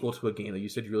a sequel to a game that you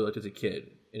said you really liked as a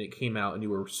kid, and it came out, and you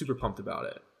were super pumped about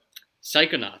it.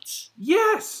 Psychonauts.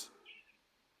 Yes,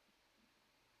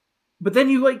 but then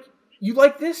you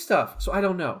like this stuff, so I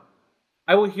don't know.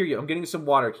 I will hear you. I'm getting some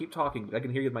water. Keep talking. I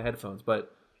can hear you with my headphones,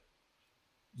 but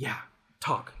yeah,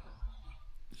 talk.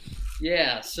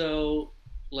 Yeah, so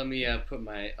let me put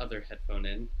my other headphone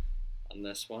in on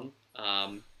this one.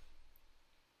 Make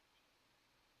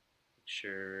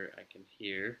sure I can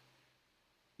hear.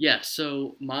 Yeah,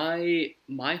 so my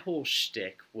whole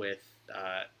shtick with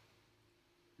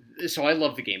so I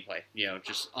love the gameplay,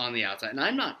 just on the outside, and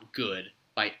I'm not good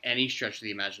by any stretch of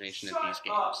the imagination at these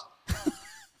games.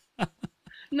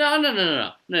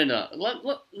 No.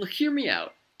 Let hear me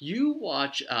out. You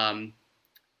watch.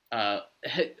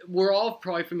 We're all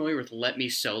probably familiar with "Let Me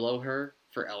Solo Her"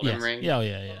 for Elden Ring.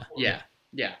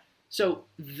 Yeah. So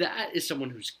that is someone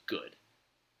who's good.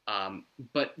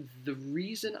 But the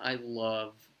reason I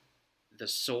love the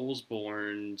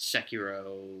Soulsborne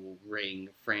Sekiro Ring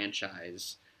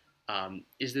franchise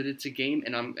is that it's a game,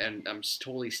 and I'm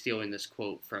totally stealing this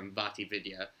quote from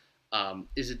VatiVidya.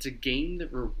 Is it's a game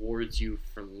that rewards you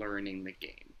for learning the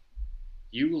game.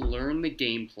 You learn the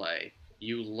gameplay.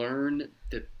 You learn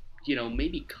the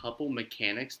maybe couple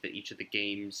mechanics that each of the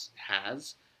games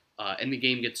has, and the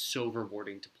game gets so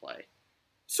rewarding to play.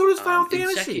 So does Final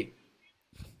Fantasy.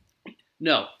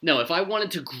 No. If I wanted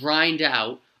to grind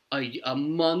out a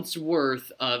month's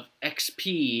worth of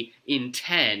XP in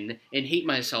 10 and hate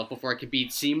myself before I could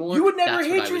beat Seymour, you would never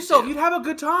hate yourself. You'd have a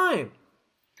good time.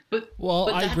 But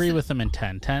I agree with them in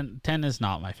 10. 10 is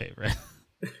not my favorite.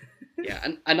 Yeah,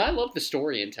 and I love the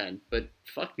story in 10, but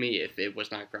fuck me if it was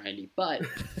not grindy. But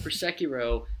for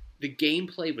Sekiro, the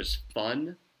gameplay was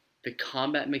fun, the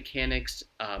combat mechanics,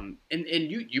 and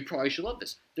you probably should love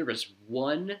this. There was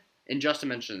one, and Justin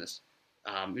mentioned this.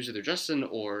 It was either Justin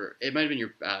or it might have been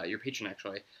your patron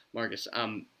actually, Marcus.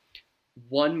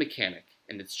 One mechanic,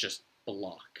 and it's just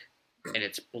block, and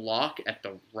it's block at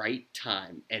the right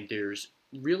time. And there's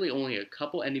really only a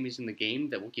couple enemies in the game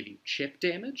that will give you chip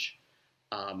damage.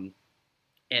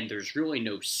 And there's really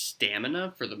no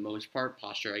stamina for the most part.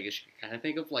 Posture, I guess you could kind of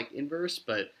think of like inverse,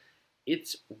 but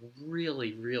it's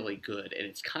really, really good. And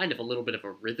it's kind of a little bit of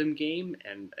a rhythm game,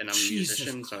 and I'm a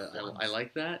musician, so I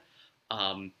like that.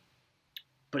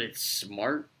 But it's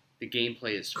smart. The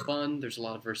gameplay is fun. There's a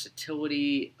lot of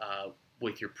versatility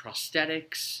with your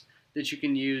prosthetics that you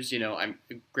can use. I'm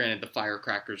granted the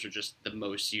firecrackers are just the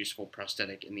most useful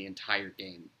prosthetic in the entire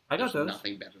game. I got those.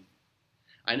 Nothing better.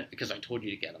 I know because I told you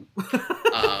to get them.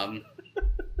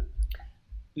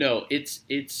 No, it's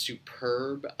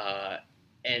superb.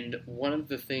 And one of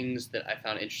the things that I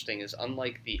found interesting is,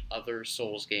 unlike the other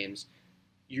Souls games,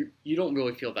 you don't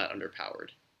really feel that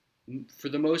underpowered. For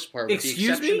the most part, with the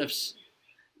exception of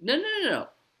no.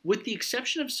 With the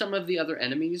exception of some of the other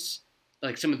enemies,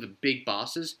 like some of the big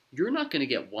bosses, you're not going to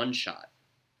get one shot.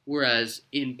 Whereas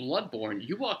in Bloodborne,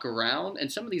 you walk around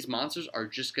and some of these monsters are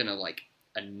just going to like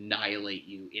annihilate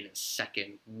you in a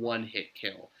second, one hit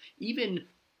kill. Even,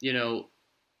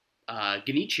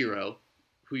 Genichiro,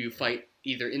 who you fight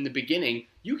either in the beginning,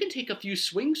 you can take a few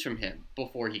swings from him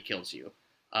before he kills you.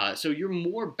 So you're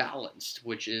more balanced,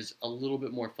 which is a little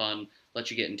bit more fun,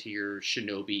 lets you get into your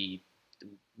shinobi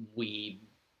weeb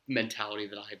mentality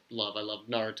that I love. I love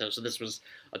Naruto, so this was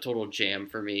a total jam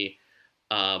for me.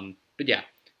 But yeah,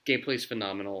 gameplay's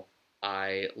phenomenal.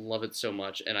 I love it so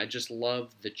much, and I just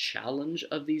love the challenge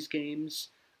of these games.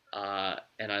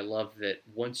 And I love that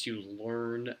once you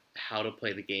learn how to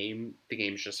play the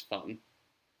game's just fun.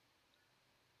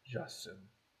 Justin.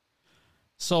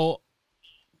 So,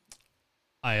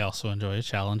 I also enjoy a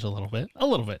challenge a little bit.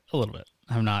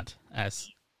 I'm not as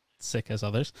sick as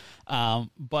others.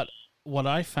 But what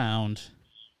I found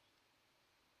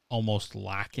almost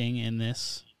lacking in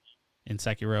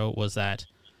Sekiro was that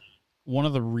one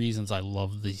of the reasons I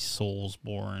love the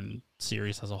Soulsborne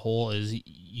series as a whole is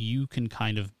you can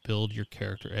kind of build your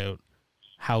character out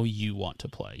how you want to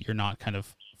play. You're not kind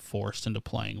of forced into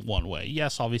playing one way.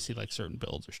 Yes, obviously, like, certain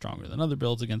builds are stronger than other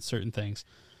builds against certain things,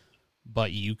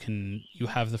 but you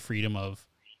have the freedom of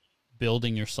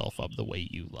building yourself up the way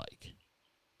you like.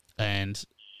 And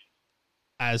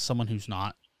as someone who's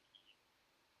not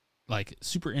like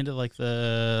super into like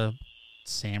the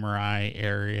samurai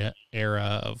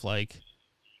era of like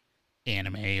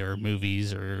anime or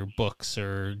movies or books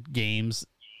or games,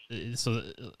 so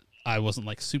I wasn't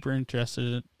like super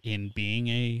interested in being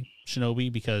a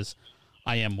shinobi, because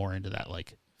I am more into that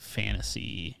like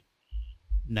fantasy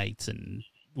knights and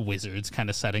wizards kind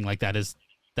of setting. Like that is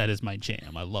my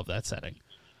jam. I love that setting.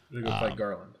 You're gonna go fight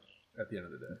Garland at the end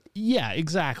of the day. Yeah,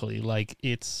 exactly. Like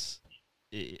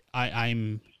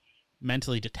I'm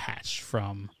mentally detached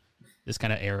from this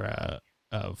kind of era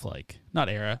of like, not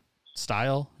era,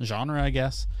 style, genre, I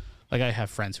guess. Like I have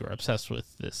friends who are obsessed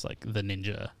with this, like the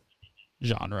ninja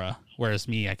genre, whereas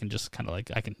me, I can just kind of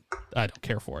like, I don't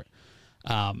care for it.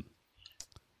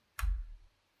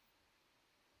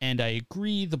 And I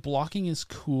agree, the blocking is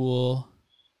cool,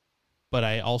 but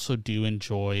I also do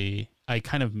enjoy, I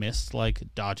kind of missed like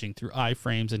dodging through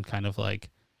iframes and kind of like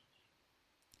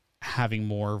having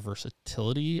more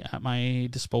versatility at my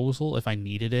disposal if I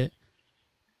needed it.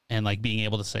 And like being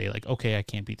able to say like, okay, I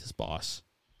can't beat this boss.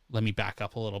 Let me back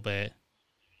up a little bit,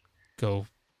 go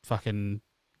fucking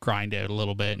grind out a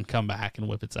little bit and come back and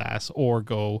whip its ass, or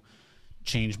go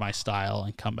change my style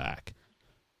and come back.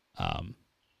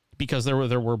 Because there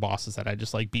were bosses that I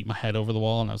just like beat my head over the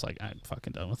wall and I was like, I'm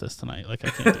fucking done with this tonight. Like I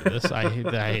can't do this. I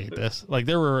hate this. Like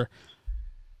there were,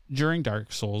 during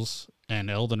Dark Souls and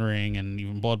Elden Ring and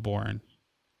even Bloodborne,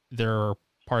 there are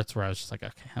parts where I was just like,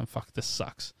 okay, fuck, this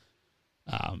sucks.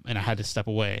 And I had to step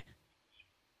away.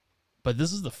 But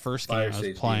this is the first game I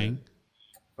was playing.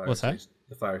 What's that?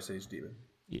 The Fire Sage Demon.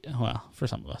 Yeah, well, for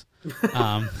some of us.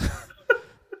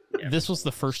 This was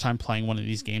the first time playing one of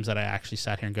these games that I actually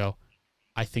sat here and go,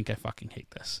 I think I fucking hate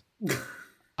this.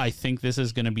 I think this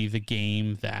is going to be the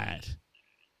game that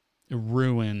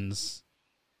ruins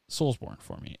Soulsborne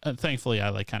for me. Thankfully, I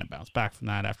like kind of bounced back from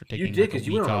that after taking you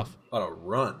a week off. On a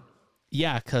run.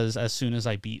 Yeah, because as soon as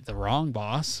I beat the wrong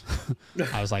boss,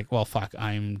 I was like, well, fuck,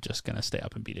 I'm just going to stay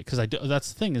up and beat it. Because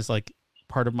that's the thing, is like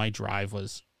part of my drive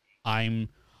was I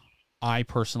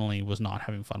personally was not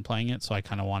having fun playing it, so I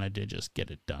kind of wanted to just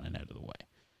get it done and out of the way.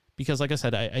 Because like I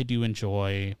said, I do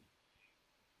enjoy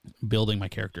building my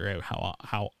character out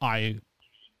how I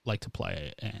like to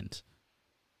play, and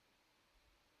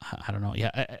I don't know.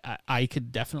 Yeah, I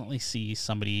could definitely see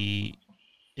somebody,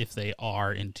 if they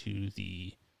are into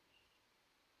the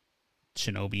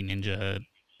shinobi ninja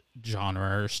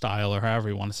genre or style or however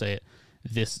you want to say it,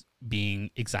 this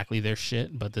being exactly their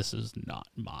shit, but this is not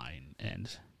mine. And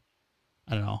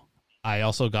I don't know. I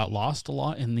also got lost a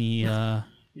lot in the yeah,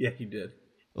 you did.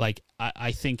 Like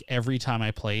I think every time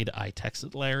I played, I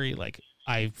texted Larry like,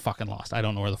 I fucking lost. I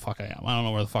don't know where the fuck I am. I don't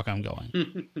know where the fuck I'm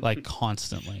going. Like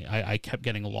constantly. I kept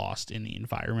getting lost in the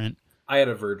environment. I had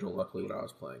a Virgil luckily when I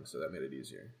was playing, so that made it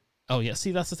easier. Oh yeah,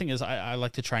 see, that's the thing, is I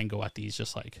like to try and go at these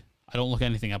just like, I don't look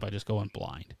anything up, I just go in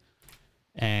blind.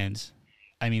 And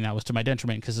I mean, that was to my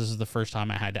detriment, because this is the first time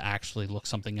I had to actually look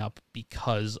something up,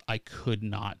 because I could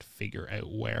not figure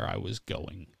out where I was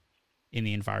going in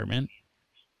the environment.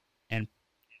 And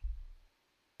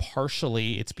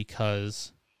partially it's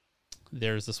because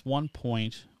there's this one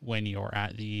point when you're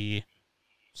at the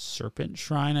Serpent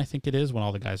Shrine, I think it is, when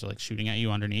all the guys are like shooting at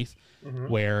you underneath,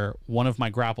 where one of my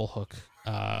grapple hook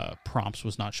prompts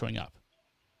was not showing up.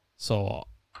 So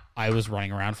I was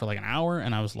running around for like an hour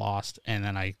and I was lost, and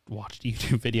then I watched a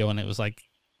YouTube video and it was like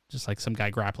just like some guy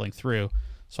grappling through,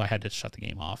 so I had to shut the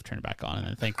game off, turn it back on, and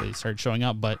then thankfully it started showing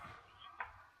up. But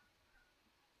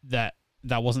that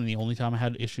wasn't the only time I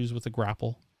had issues with the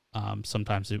grapple.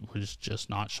 Sometimes it was just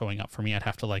not showing up for me. I'd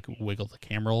have to like wiggle the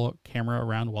camera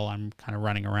around while I'm kind of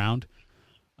running around.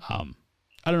 I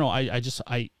don't know.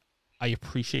 I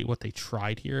appreciate what they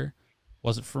tried here.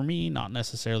 Wasn't for me, not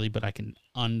necessarily, but I can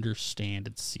understand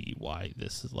and see why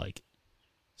this is like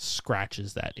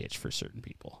scratches that itch for certain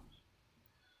people.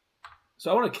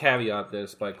 So I want to caveat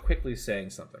this by quickly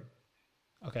saying something.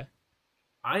 Okay.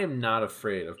 I am not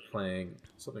afraid of playing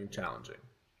something challenging.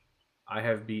 I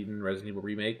have beaten Resident Evil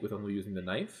Remake with only using the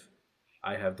knife.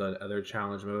 I have done other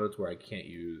challenge modes where I can't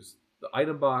use the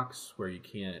item box, where you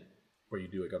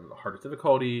do like on the hardest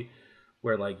difficulty,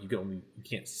 where like you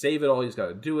can't save it all, you just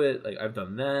gotta do it. Like I've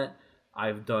done that.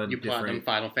 I've done platinum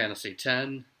Final Fantasy X.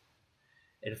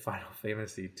 In Final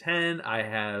Fantasy X, I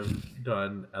have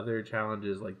done other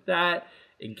challenges like that.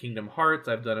 In Kingdom Hearts,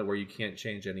 I've done it where you can't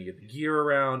change any of the gear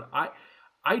around.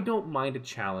 I don't mind a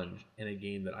challenge in a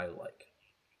game that I like,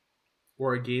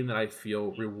 or a game that I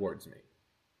feel rewards me.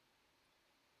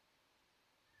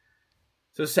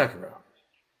 So Sekiro.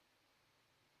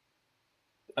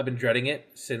 I've been dreading it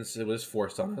since it was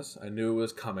forced on us. I knew it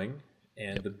was coming.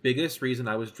 And the biggest reason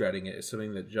I was dreading it is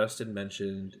something that Justin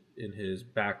mentioned in his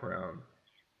background.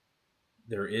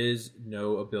 There is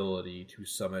no ability to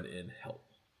summon in help.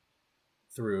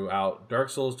 Throughout Dark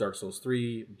Souls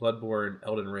 3, Bloodborne,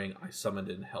 Elden Ring, I summoned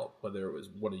in help. Whether it was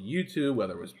one of you two,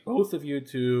 whether it was both of you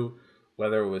two,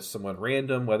 whether it was someone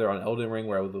random, whether on Elden Ring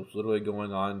where I was literally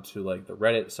going on to like the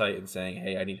Reddit site and saying,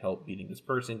 hey, I need help beating this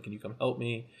person. Can you come help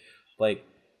me? Like,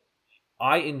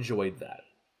 I enjoyed that.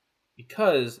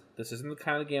 Because this isn't the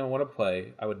kind of game I want to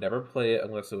play. I would never play it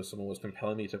unless someone was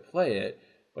compelling me to play it.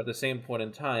 But at the same point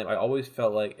in time, I always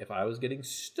felt like if I was getting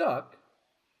stuck,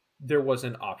 there was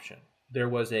an option. There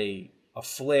was a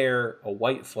flare, a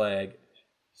white flag,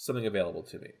 something available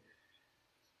to me.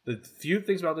 The few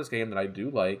things about this game that I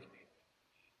do like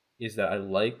is that I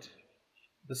liked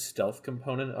the stealth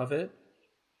component of it.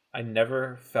 I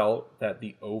never felt that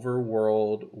the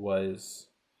overworld was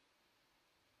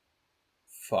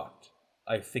fucked.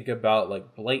 I think about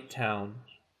like Blighttown.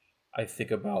 I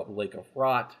think about Lake of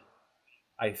Rot.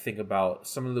 I think about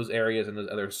some of those areas in those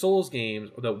other Souls games.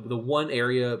 The one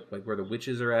area like where the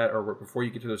witches are at, or before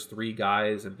you get to those three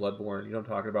guys in Bloodborne. You know what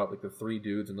I'm talking about? Like the three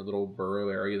dudes in the little burrow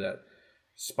area, that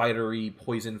spidery,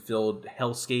 poison-filled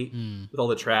hellscape with all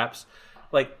the traps.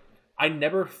 Like, I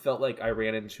never felt like I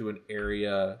ran into an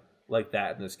area like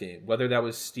that in this game. Whether that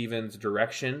was Steven's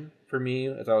direction for me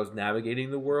as I was navigating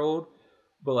the world.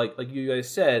 But like you guys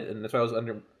said, and that's why I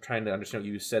was trying to understand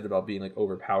what you said about being like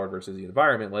overpowered versus the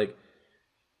environment. Like,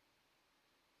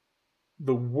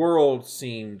 the world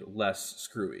seemed less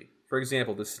screwy. For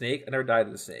example, the snake, I never died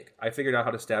to the snake. I figured out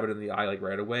how to stab it in the eye like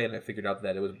right away, and I figured out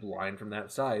that it was blind from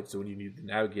that side, so when you needed to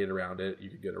navigate around it, you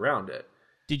could get around it.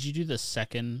 Did you do the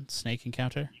second snake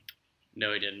encounter?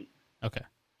 No, he didn't. Okay.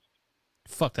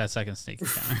 Fuck that second snake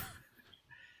encounter.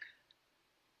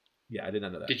 Yeah, I did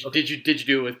not know that. Did you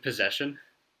do it with possession?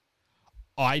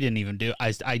 Oh, I didn't even do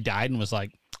it. I died and was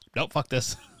like, nope, fuck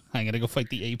this. I'm going to go fight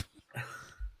the ape.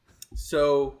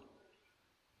 So,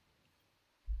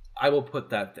 I will put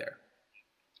that there.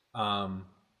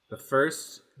 The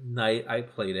first night I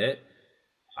played it,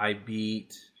 I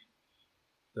beat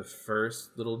the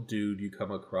first little dude you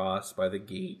come across by the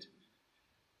gate.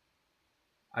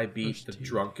 I beat the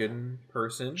drunken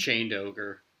person. Chained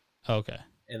ogre. Okay.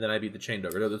 And then I beat the chained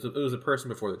ogre. No, it was a person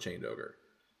before the chained ogre.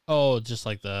 Oh, just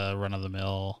like the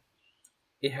run-of-the-mill.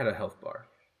 It had a health bar.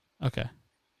 Okay.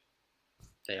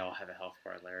 They all have a health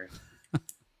bar, Larry.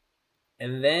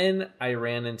 And then I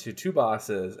ran into two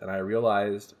bosses, and I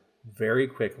realized very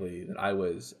quickly that I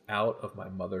was out of my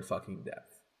motherfucking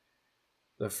depth.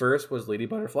 The first was Lady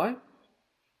Butterfly.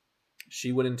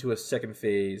 She went into a second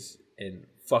phase and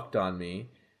fucked on me,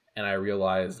 and I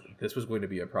realized this was going to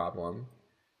be a problem.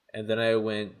 And then I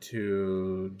went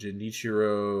to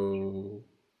Genichiro.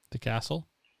 The castle?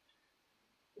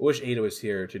 I wish Ada was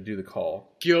here to do the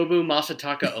call. Gyobu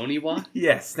Masataka Oniwa?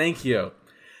 Yes, thank you.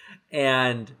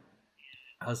 And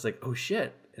I was like, oh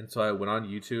shit. And so I went on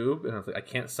YouTube, and I was like, I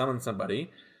can't summon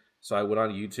somebody. So I went on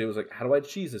YouTube. I was like, how do I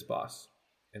cheese this boss?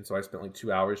 And so I spent like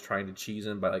 2 hours trying to cheese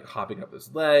him by like hopping up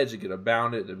this ledge to get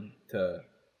around it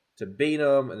to bait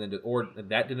him, and and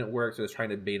that didn't work. So I was trying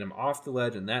to bait him off the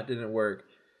ledge, and that didn't work.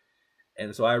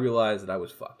 And so I realized that I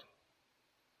was fucked.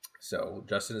 So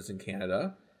Justin is in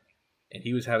Canada, and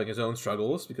he was having his own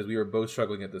struggles because we were both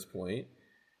struggling at this point.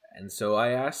 And so I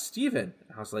asked Steven,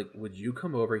 I was like, would you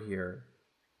come over here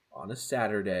on a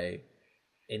Saturday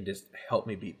and just help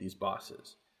me beat these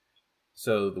bosses?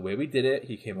 So the way we did it,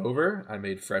 he came over, I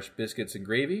made fresh biscuits and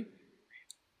gravy,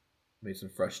 made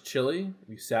some fresh chili,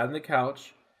 we sat on the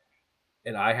couch,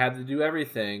 and I had to do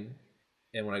everything.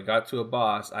 And when I got to a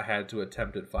boss, I had to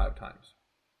attempt it 5 times.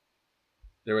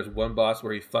 There was one boss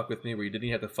where he fucked with me, where he didn't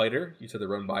even have to fight her. He said to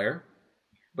run by her.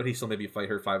 But he still made me fight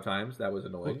her 5 times. That was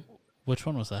annoying. Which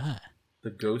one was that?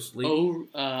 The ghost lady.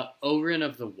 Orin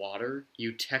of the Water,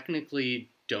 you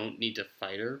technically don't need to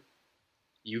fight her.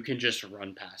 You can just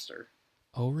run past her.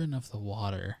 Orin of the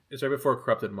Water. It's right before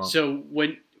Corrupted Monk. So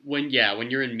when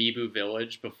you're in Mibu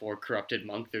Village before Corrupted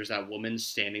Monk, there's that woman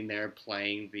standing there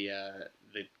playing the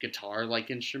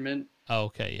guitar-like instrument. Oh,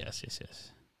 okay, yes.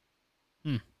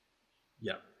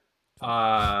 Yeah.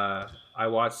 I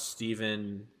watched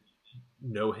Steven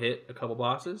no-hit a couple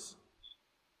bosses.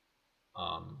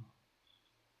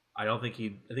 I think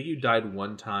he died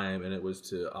one time, and it was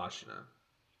to Ashina.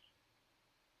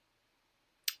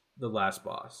 the last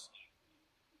boss.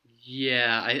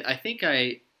 Yeah, I think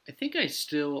I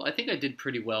did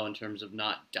pretty well in terms of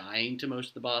not dying to most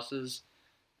of the bosses.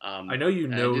 I know you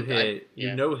and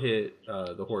you no hit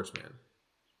the horseman.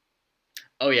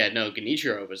 Oh yeah, no,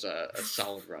 Genichiro was a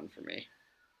solid run for me.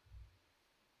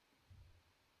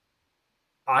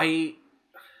 I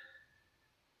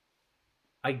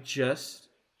just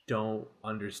don't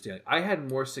understand. I had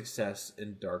more success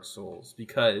in Dark Souls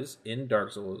because in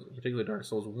Dark Souls, particularly Dark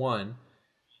Souls 1,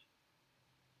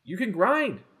 you can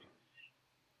grind.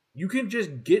 You can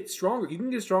just get stronger. You can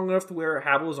get strong enough to wear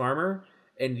Havel's armor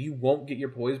and you won't get your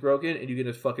poise broken and you can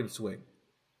just fucking swing.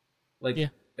 Like, Yeah.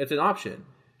 It's an option.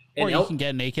 And Or you can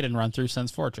get naked and run through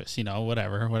Sen's Fortress,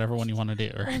 whatever one you want to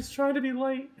do. I was trying to be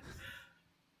light.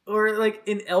 Or like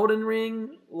in Elden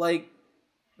Ring, like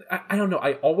I don't know.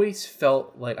 I always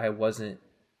felt like I wasn't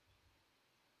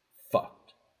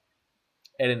fucked.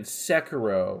 And in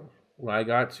Sekiro, when I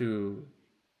got to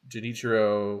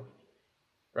Genichiro,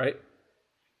 right?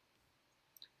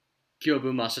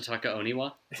 Kyobu Masataka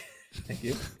Oniwa. Thank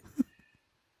you.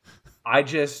 I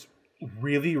just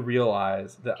really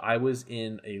realized that I was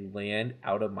in a land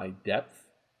out of my depth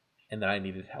and that I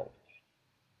needed help.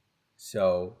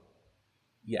 So,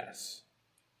 yes.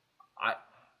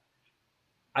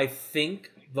 I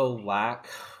think the lack...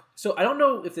 So, I don't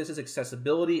know if this is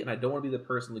accessibility, and I don't want to be the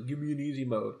person, like, give me an easy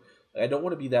mode. Like, I don't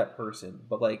want to be that person,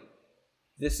 but, like,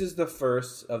 this is the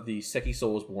first of the Seki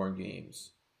Soulsborne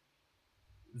games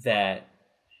that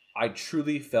I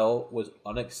truly felt was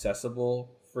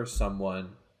inaccessible for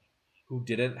someone who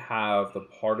didn't have the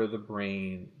part of the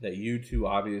brain that you two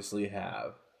obviously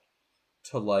have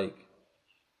to, like,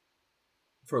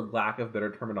 for lack of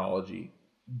better terminology,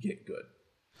 get good.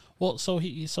 Well,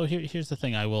 here's the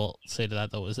thing I will say to that,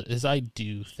 though, is I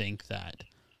do think that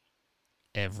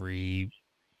every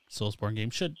Soulsborne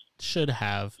game should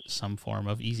have some form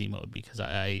of easy mode, because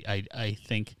I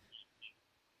think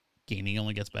gaming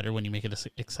only gets better when you make it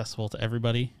accessible to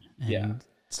everybody and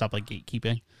stop like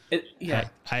gatekeeping.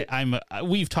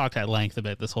 We've talked at length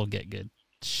about this whole get good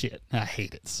shit. I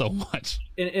hate it so much.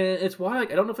 And it's why,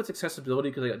 like, I don't know if it's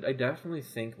accessibility, because I definitely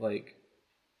think, like,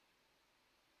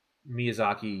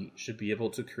 Miyazaki should be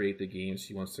able to create the games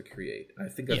he wants to create. I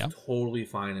think that's totally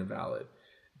fine and valid.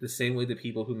 The same way that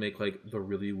people who make, like, the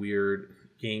really weird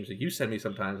games that you send me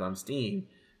sometimes on Steam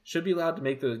should be allowed to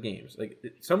make those games. Like,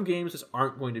 some games just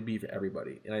aren't going to be for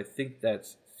everybody, and I think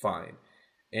that's fine.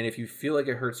 And if you feel like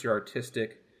it hurts your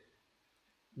artistic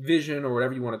vision or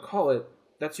whatever you want to call it,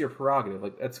 that's your prerogative.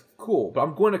 Like, that's cool, but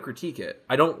I'm going to critique it.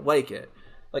 I don't like it.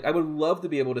 Like, I would love to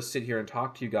be able to sit here and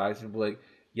talk to you guys and be like,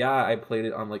 yeah, I played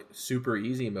it on, like, super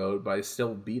easy mode, but I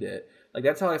still beat it. Like,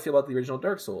 that's how I feel about the original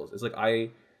Dark Souls. It's like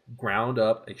I ground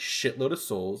up a shitload of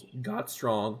souls, got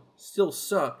strong, still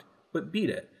sucked, but beat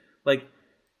it. Like,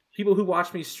 people who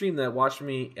watch me stream that watch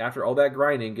me, after all that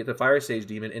grinding, get the Fire Sage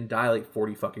Demon and die like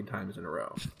 40 fucking times in a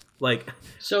row. Like,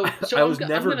 so I was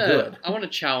never good. I want to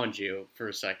challenge you for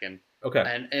a second. Okay.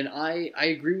 And I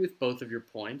agree with both of your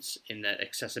points in that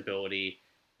accessibility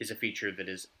is a feature that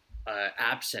is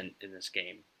absent in this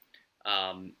game.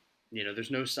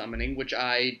 There's no summoning, which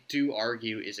I do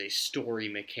argue is a story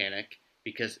mechanic,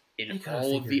 because in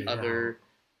all of the other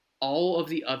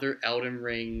Elden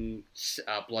Ring,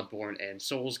 Bloodborne, and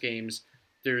Souls games,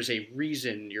 there's a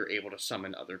reason you're able to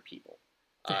summon other people.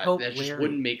 To help that just Larry.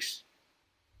 wouldn't make.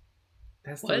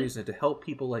 That's the reason, to help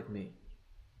people like me.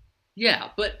 Yeah,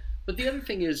 but the other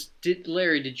thing is, did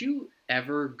you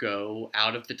ever go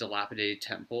out of the dilapidated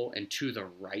temple and to the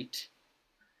right?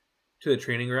 To the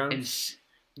training ground?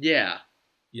 Yeah.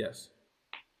 Yes.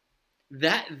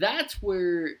 That's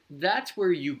where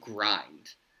you grind.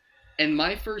 And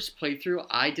my first playthrough,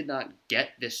 I did not get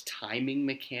this timing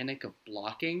mechanic of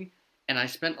blocking, and I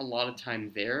spent a lot of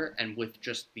time there and with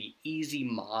just the easy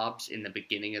mobs in the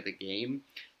beginning of the game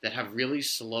that have really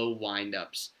slow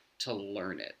wind-ups to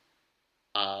learn it.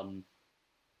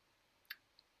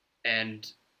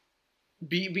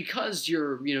 Because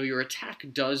your attack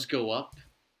does go up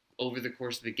over the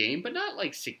course of the game, but not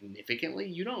like significantly.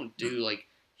 You don't do like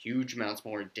huge amounts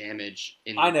more damage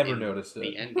in noticed the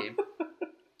it. end game.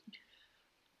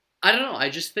 I don't know. I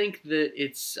just think that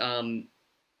it's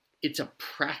a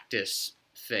practice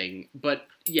thing. But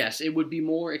yes, it would be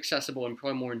more accessible and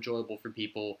probably more enjoyable for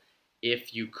people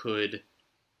if you could,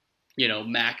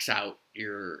 max out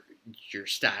your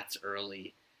stats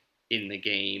early in the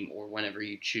game or whenever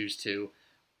you choose to.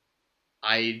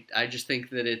 I just think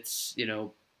that it's,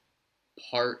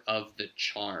 part of the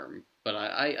charm. But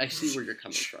I see where you're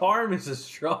coming from. Charm is a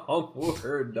strong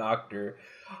word, Doctor.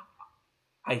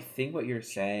 I think what you're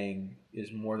saying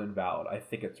is more than valid. I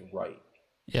think it's right.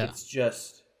 Yeah. It's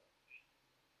just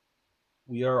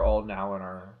we are all now in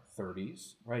our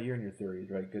 30s, right? You're in your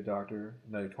 30s, right? Good doctor.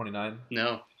 No, you're 29.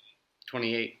 No,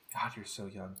 28. God, you're so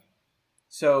young.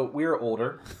 So we're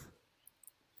older.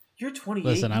 You're 28.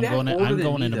 Listen, You I'm act going. older I'm than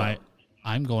going me, into though. my.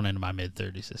 I'm going into my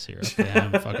mid-30s this year. Okay,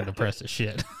 I'm fucking depressed as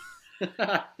shit.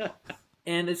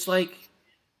 And it's like,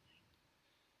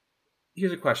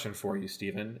 here's a question for you,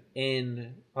 Steven.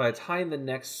 By the time the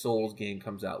next Souls game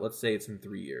comes out, let's say it's in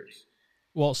 3 years.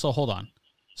 Well, so hold on.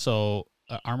 So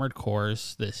Armored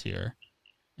Cores this year,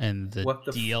 and the What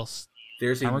the DLC.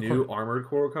 There's a Armored new Core? Armored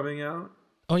Core coming out?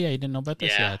 Oh yeah, you didn't know about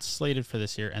this? Yeah. Yeah, it's slated for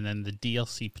this year, and then the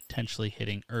DLC potentially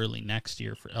hitting early next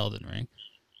year for Elden Ring.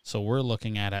 So we're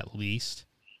looking at least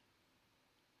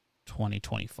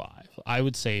 2025. I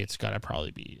would say it's got to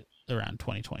probably be around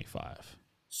 2025.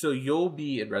 So you'll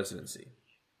be in residency.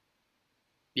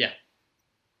 Yeah.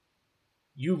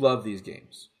 You love these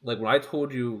games. Like when I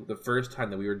told you the first time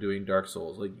that we were doing Dark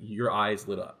Souls, like your eyes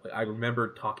lit up. Like, I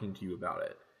remember talking to you about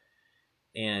it.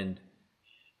 And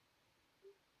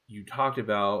you talked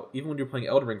about, even when you were playing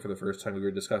Elden Ring for the first time, we were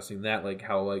discussing that, like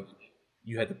how like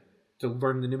you had to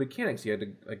learn the new mechanics. You had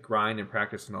to like grind and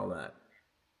practice and all that.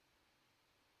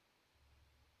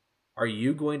 Are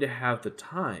you going to have the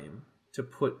time to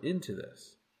put into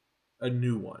this? A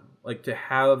new one? Like to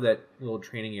have that little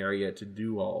training area to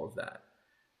do all of that?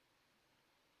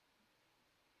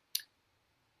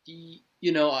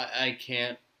 You know, I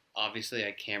can't, obviously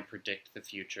I can't predict the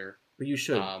future. But you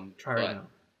should. Try right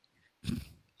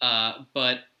now.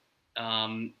 But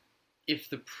if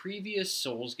the previous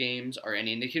Souls games are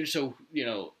any indicator, so, you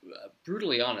know,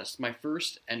 brutally honest, my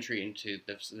first entry into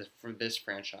for this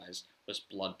franchise was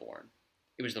Bloodborne.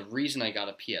 It was the reason I got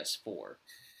a PS4.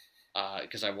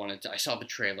 Because I saw the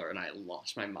trailer and I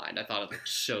lost my mind. I thought it looked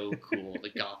so cool, the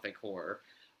gothic horror.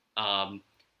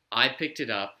 I picked it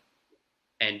up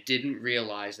and didn't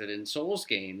realize that in Souls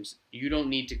games, you don't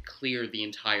need to clear the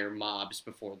entire mobs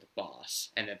before the boss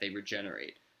and that they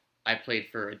regenerate. I played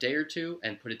for a day or two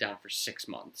and put it down for 6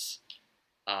 months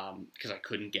because I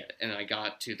couldn't get it. And I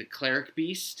got to the Cleric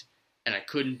Beast and I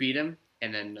couldn't beat him,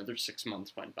 and then another 6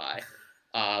 months went by.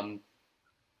 And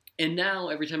now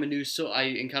every time I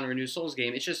encounter a new Souls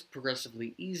game, it's just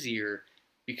progressively easier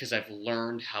because I've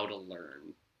learned how to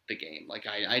learn the game. Like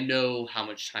I know how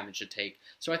much time it should take.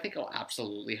 So I think I'll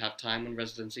absolutely have time when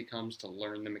Residency comes to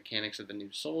learn the mechanics of the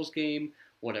new Souls game,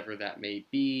 whatever that may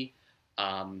be.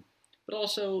 But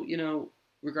also, you know,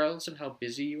 regardless of how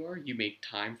busy you are, you make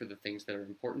time for the things that are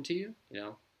important to you. You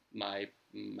know, my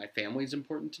family is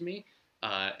important to me,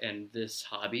 and this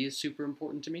hobby is super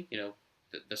important to me. You know,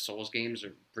 the Souls games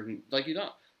bring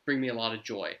me a lot of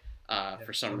joy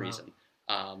for some reason.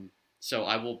 So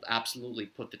I will absolutely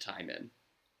put the time in.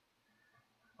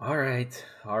 All right.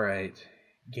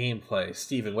 Gameplay.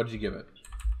 Steven, what did you give it?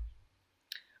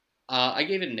 I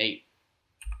gave it an 8.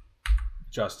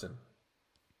 Justin.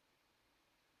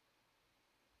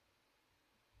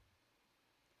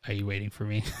 Are you waiting for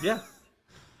me? Yeah.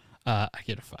 I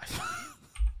get a 5.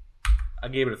 I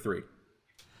gave it a 3.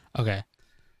 Okay.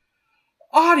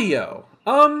 Audio.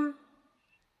 I'll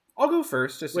go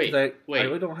first. Just Wait. I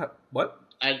really don't have what?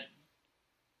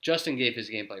 Justin gave his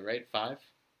gameplay, right? 5?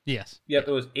 Yes. Yep,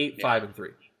 it was 8, 5, and 3.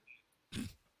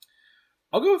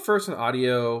 I'll go first on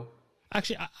audio.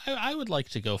 Actually, I would like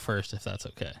to go first if that's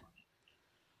okay.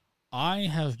 I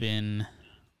have been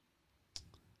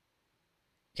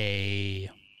I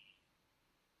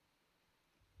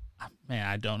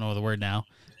don't know the word now.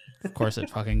 Of course, it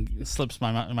fucking slips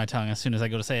my tongue as soon as I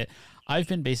go to say it. I've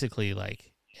been basically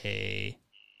like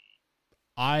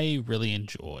I really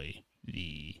enjoy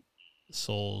the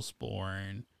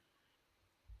Soulsborne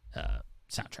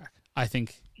soundtrack. I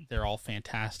think they're all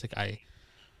fantastic.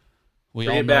 We Bring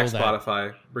all it know back, that,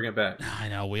 Spotify. Bring it back. I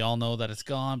know we all know that it's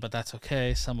gone, but that's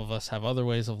okay. Some of us have other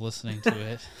ways of listening to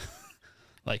it,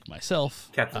 like myself.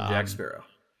 Captain Jack Sparrow.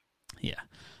 Yeah.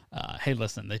 Hey,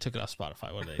 listen, they took it off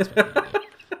Spotify. What do they expect me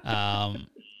to do?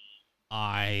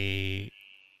 I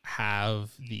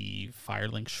have the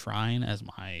Firelink Shrine as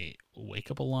my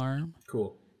wake-up alarm.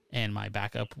 Cool. And my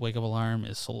backup wake-up alarm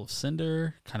is Soul of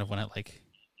Cinder, kind of when it like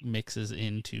mixes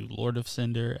into Lord of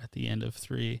Cinder at the end of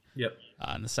 3. Yep.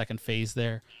 In the second phase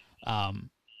there. I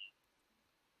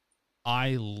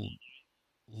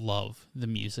love the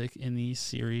music in these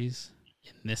series,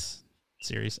 in this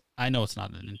series. I know it's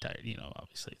not an entire,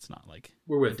 obviously it's not like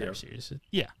we're with the entire you. series.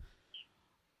 Yeah.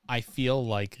 I feel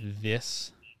like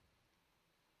this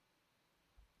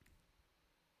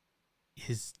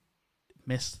has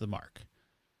missed the mark.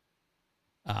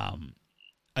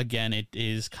 Again, it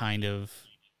is kind of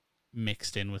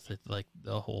mixed in with it, like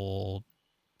the whole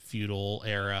feudal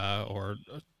era or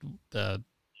the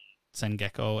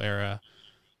Sengekko era.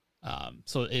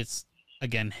 So it's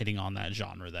again hitting on that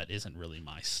genre that isn't really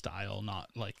my style. Not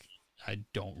like I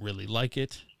don't really like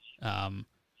it. I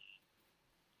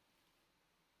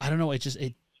don't know.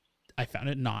 I found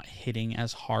it not hitting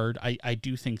as hard. I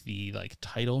do think the like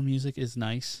title music is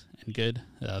nice and good.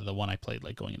 The one I played,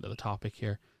 like going into the topic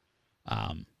here.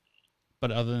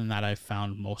 But other than that, I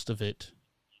found most of it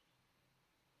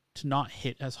to not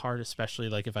hit as hard, especially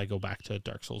like if I go back to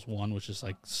Dark Souls 1, which is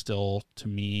like still to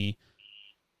me,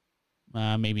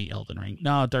 maybe Elden Ring.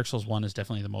 No, Dark Souls 1 is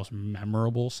definitely the most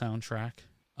memorable soundtrack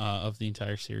of the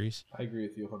entire series. I agree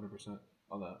with you 100%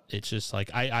 on that. It's just like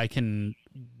I can,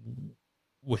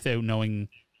 without knowing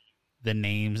the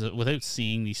names, without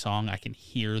seeing the song, I can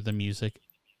hear the music,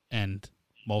 and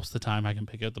most of the time I can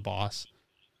pick out the boss.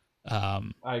 I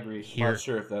agree. Not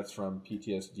sure if that's from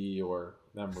PTSD or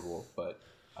memorable, but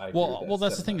I agree well,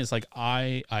 that's the thing is like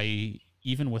I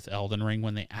even with Elden Ring,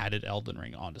 when they added Elden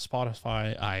Ring onto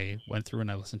Spotify, I went through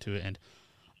and I listened to it,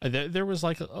 and there was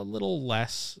like a little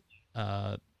less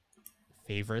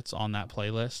favorites on that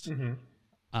playlist.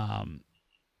 Mm-hmm.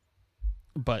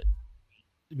 But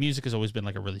music has always been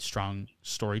like a really strong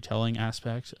storytelling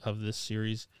aspect of this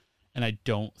series, and I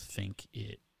don't think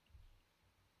it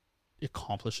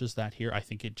accomplishes that here. I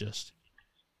think it just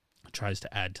tries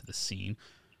to add to the scene,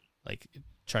 like it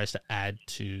tries to add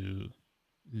to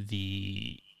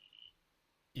the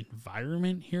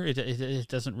environment here. It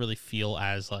doesn't really feel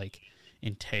as like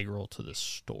integral to the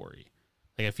story.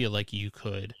 Like I feel like you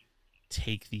could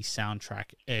take the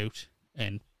soundtrack out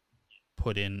and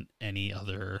put in any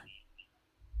other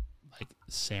like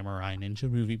samurai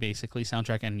ninja movie basically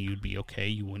soundtrack and you'd be okay.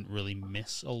 You wouldn't really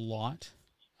miss a lot.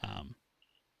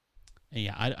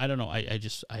 Yeah, I don't know. I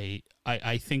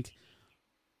think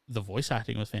the voice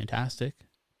acting was fantastic.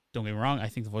 Don't get me wrong. I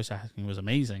think the voice acting was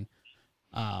amazing.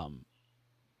 But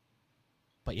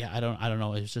yeah, I don't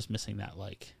know. It was just missing that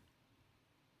like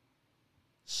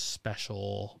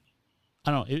special.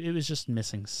 I don't know. It was just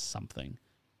missing something.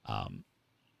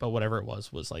 But whatever it was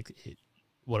like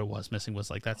what it was missing was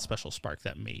like that special spark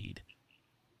that made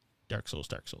Dark Souls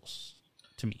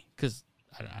to me. Because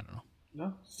I don't know.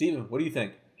 No, Steven, what do you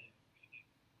think?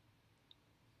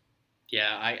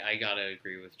 Yeah, I gotta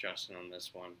agree with Justin on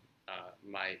this one.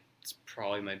 It's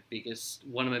probably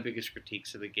one of my biggest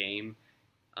critiques of the game,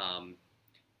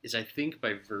 is I think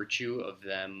by virtue of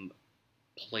them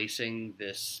placing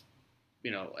this,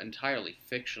 entirely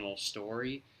fictional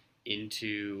story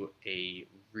into a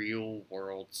real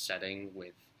world setting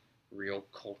with real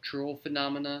cultural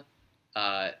phenomena,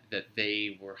 that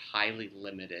they were highly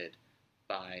limited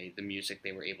by the music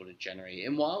they were able to generate.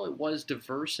 And while it was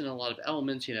diverse in a lot of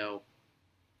elements,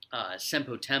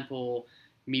 Senpo Temple,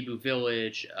 Mibu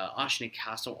Village, Ashina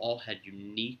Castle all had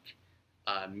unique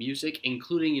music,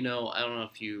 including, I don't know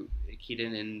if you keyed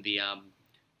in the,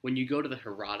 when you go to the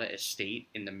Hirata estate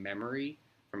in the memory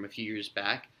from a few years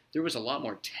back, there was a lot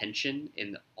more tension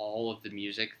in all of the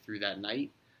music through that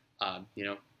night,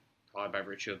 probably by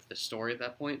virtue of the story at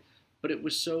that point, but it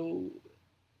was so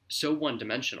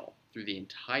one-dimensional through the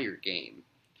entire game,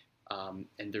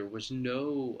 and there was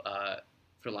no,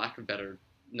 for lack of a better,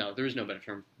 no, there was no better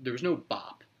term, there was no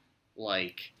bop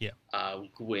like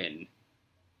Gwyn.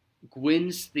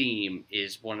 Gwyn's theme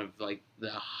is one of like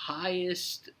the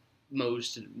highest,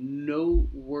 most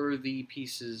noteworthy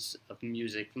pieces of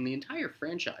music from the entire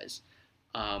franchise,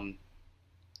 and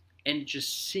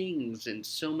just sings in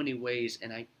so many ways.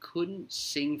 And I couldn't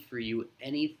sing for you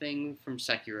anything from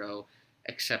Sekiro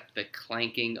except the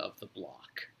clanking of the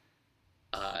block.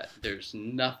 There's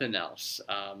nothing else.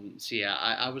 So yeah,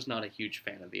 I was not a huge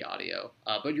fan of the audio,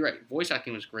 but you're right. Voice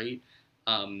acting was great.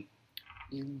 Doing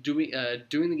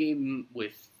the game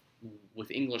with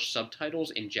English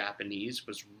subtitles in Japanese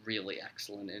was really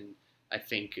excellent, and I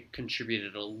think it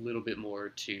contributed a little bit more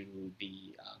to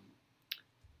the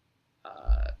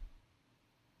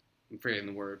I'm forgetting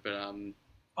the word, but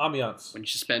ambiance. When you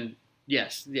spend the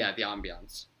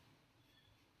ambiance.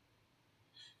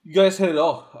 You guys hit it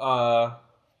all.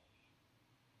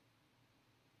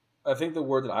 I think the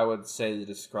word that I would say that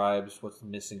describes what's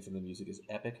missing from the music is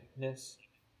epicness.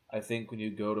 I think when you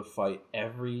go to fight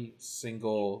every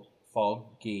single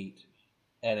Fall Gate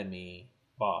enemy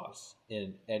boss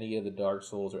in any of the Dark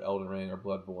Souls or Elden Ring or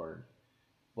Bloodborne,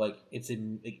 like it's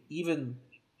even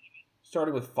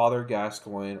starting with Father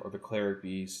Gascoigne or the Cleric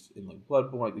Beast in like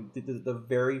Bloodborne, like the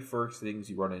very first things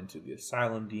you run into, the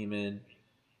Asylum Demon,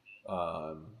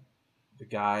 the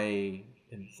guy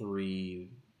in 3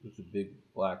 with the big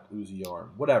black Uzi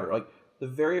arm, whatever. Like the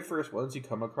very first ones you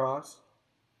come across,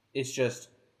 it's just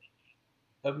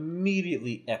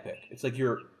immediately epic. It's like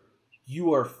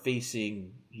you are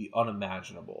facing the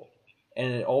unimaginable.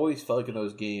 And it always felt like in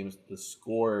those games, the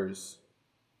scores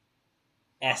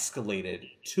escalated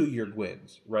to your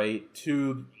wins, right?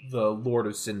 To the Lord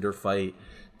of Cinder fight,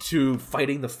 to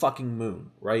fighting the fucking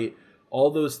moon, right?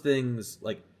 All those things,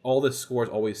 like, all the scores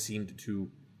always seemed to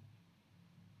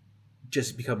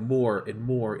just become more and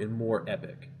more and more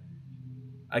epic.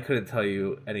 I couldn't tell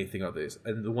you anything of this.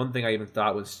 And the one thing I even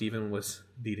thought when Steven was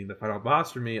beating the final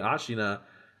boss for me, Ashina,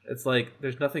 it's like,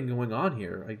 there's nothing going on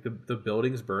here. Like, the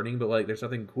building's burning, but, like, there's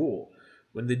nothing cool.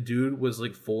 When the dude was,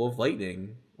 like, full of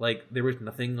lightning, like, there was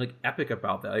nothing, like, epic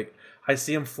about that. Like, I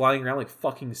see him flying around like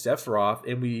fucking Sephiroth,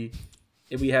 and we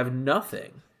have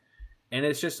nothing. And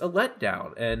it's just a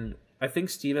letdown. And I think,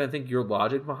 Steven, I think your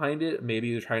logic behind it, maybe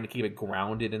you're trying to keep it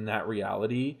grounded in that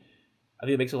reality. I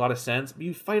think it makes a lot of sense. But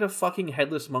you fight a fucking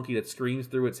headless monkey that screams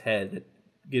through its head, that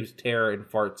gives terror and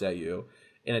farts at you,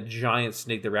 and a giant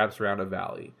snake that wraps around a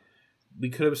valley. We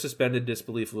could have suspended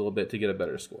disbelief a little bit to get a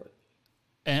better score.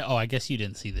 And, I guess you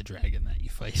didn't see the dragon that you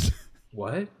fight.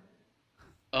 What?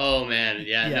 Oh man,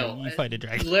 yeah, no. You fight a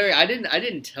dragon. Larry, I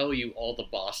didn't tell you all the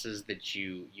bosses that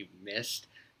you missed.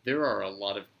 There are a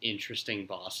lot of interesting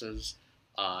bosses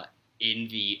in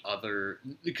the other,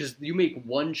 because you make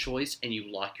one choice and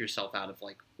you lock yourself out of,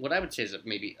 like, what I would say is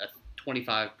maybe a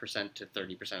 25% to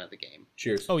 30% of the game.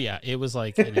 Cheers. Oh yeah, it was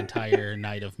like an entire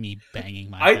night of me banging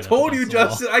my I head up told you,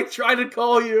 against the wall. Justin. I tried to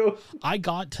call you. I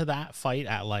got to that fight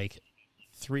at like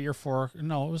 3 or 4.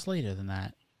 No, it was later than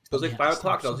that. It was like Man, 5 I stayed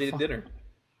o'clock. up I was so eating dinner.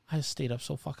 I stayed up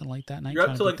so fucking late that night You're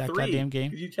trying up to to beat like that 3. goddamn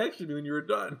game. You texted me when you were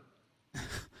done.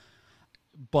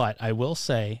 But I will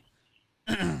say,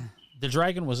 the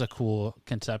dragon was a cool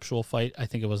conceptual fight. I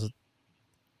think it was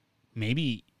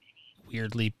maybe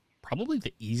weirdly probably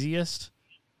the easiest.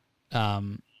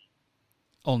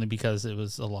 Only because it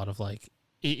was a lot of like,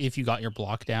 if you got your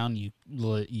block down, there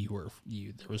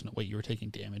was no way you were taking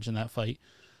damage in that fight.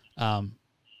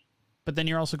 But then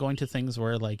you're also going to things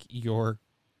where like your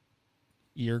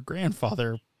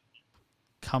grandfather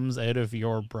comes out of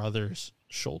your brother's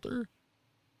shoulder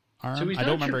arm. So he's I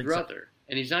don't not your remember brother,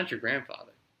 and he's not your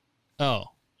grandfather. Oh.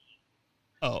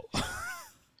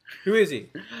 Who is he?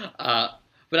 But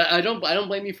I don't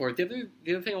blame you for it. The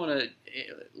other thing I want to,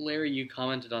 Larry, you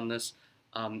commented on this.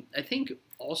 I think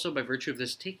also by virtue of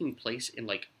this taking place in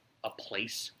like a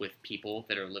place with people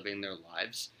that are living their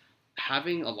lives,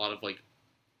 having a lot of like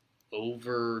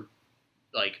overt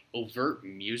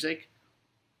music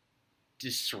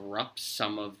disrupts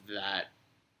some of that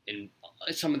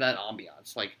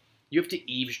ambiance. Like, you have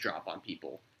to eavesdrop on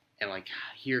people and like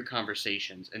hear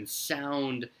conversations, and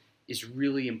sound is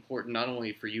really important, not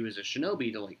only for you as a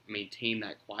shinobi to like maintain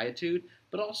that quietude,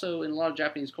 but also in a lot of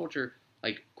Japanese culture,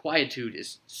 like, quietude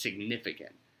is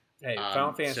significant. Hey,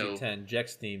 Final Fantasy X,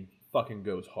 Jack's theme fucking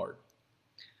goes hard.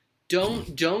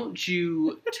 Don't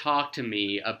you talk to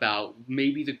me about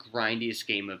maybe the grindiest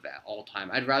game of all time.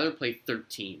 I'd rather play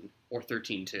 13 or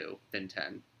 13-2 than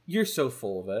 10. You're so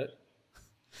full of it.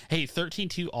 Hey,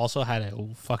 13-2 also had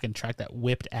a fucking track that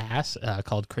whipped ass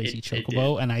called Crazy It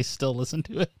Chocobo, did. and I still listen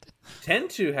to it.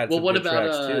 10-2 had Well, some what good about,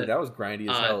 tracks too. That was grindy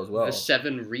as hell as well. The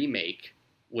 7 remake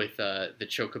with the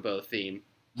Chocobo theme.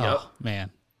 Yep. Oh,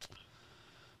 man.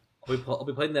 I'll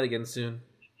be playing that again soon.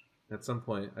 At some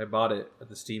point. I bought it at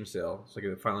the Steam sale, so I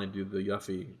could finally do the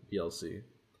Yuffie DLC.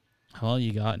 Well,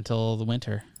 you got until the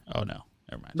winter. Oh, no.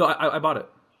 Never mind. No, I bought it.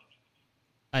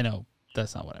 I know.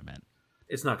 That's not what I meant.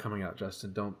 It's not coming out,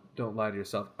 Justin. Don't lie to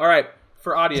yourself. All right,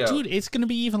 for audio. Dude, it's going to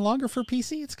be even longer for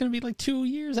PC. It's going to be like 2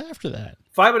 years after that.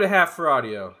 5.5 for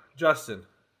audio. Justin.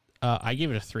 I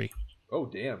gave it a 3. Oh,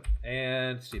 damn.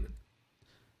 And Steven.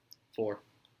 4.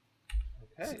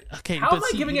 Okay. How but am I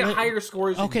see, giving it higher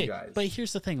scores than you guys? But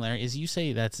here's the thing, Larry, is you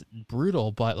say that's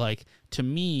brutal, but like, to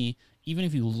me, even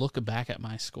if you look back at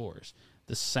my scores,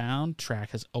 the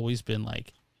soundtrack has always been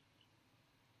like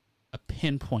a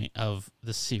pinpoint of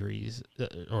the series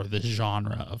or the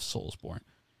genre of Soulsborne.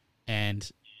 And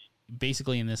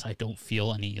basically in this, I don't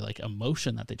feel any like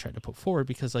emotion that they tried to put forward,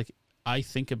 because like, I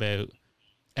think about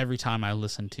every time I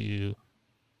listen to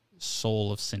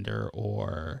Soul of Cinder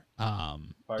or oh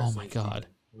my god,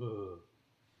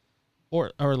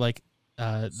 or like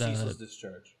the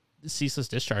Ceaseless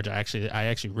Discharge. I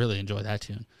actually really enjoy that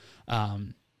tune. Oh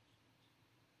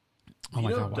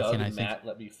my god, why can't I think? Matt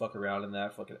let me fuck around in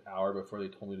that for like an hour before they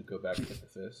told me to go back and hit the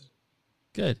fist.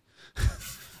 Good.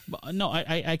 But, no,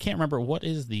 I can't remember what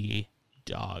is the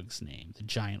dog's name. The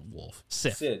giant wolf,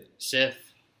 Sif.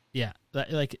 Sif. Yeah,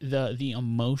 like the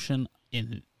emotion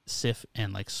in Sif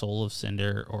and like Soul of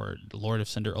Cinder or Lord of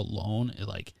Cinder alone, it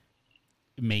like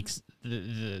makes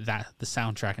the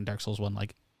soundtrack in Dark Souls 1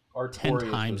 like Artorias 10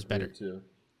 times was better. great, too.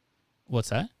 What's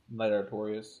that? Knight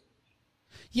Artorias.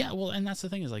 Yeah, well, and that's the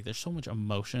thing is like there's so much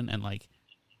emotion and like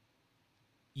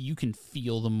you can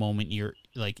feel the moment you're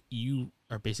like you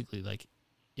are basically like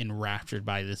enraptured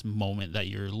by this moment that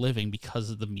you're living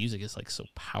because the music is like so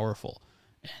powerful.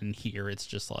 And here it's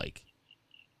just like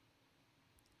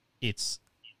it's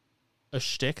a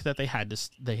shtick that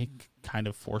they kind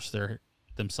of force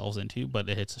themselves into, but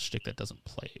it's a shtick that doesn't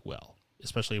play well,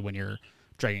 especially when you're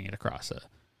dragging it across a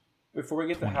Before we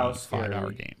get to House Scary,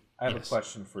 5-hour game. I have a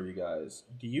question for you guys.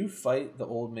 Do you fight the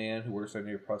old man who works on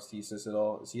your prosthesis at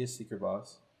all? Is he a secret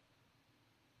boss?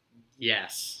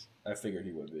 Yes. I figured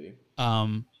he would be.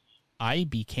 I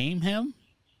became him.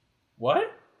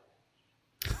 What?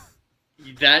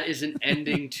 That is an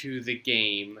ending to the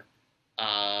game,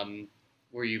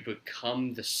 where you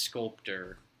become the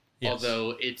sculptor. Yes.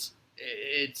 Although it's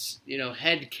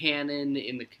headcanon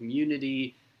in the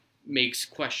community makes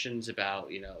questions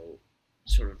about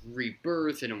sort of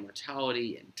rebirth and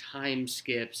immortality and time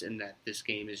skips, and that this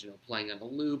game is playing on a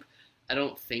loop. I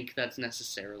don't think that's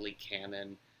necessarily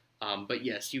canon. But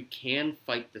yes, you can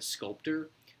fight the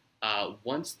sculptor.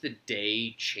 Once the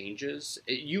day changes,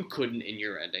 you couldn't in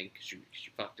your ending because you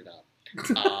fucked it up.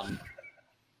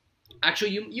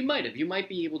 Actually, you might have. You might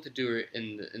be able to do it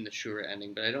in the Shura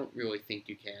ending, but I don't really think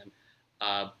you can.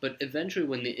 But eventually,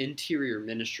 when the Interior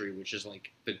Ministry, which is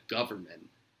like the government,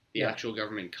 the actual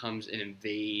government, comes and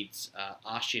invades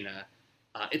Ashina,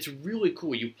 it's really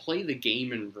cool. You play the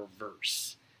game in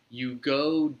reverse. You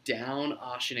go down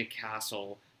Ashina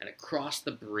Castle and across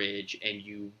the bridge, and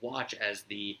you watch as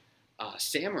the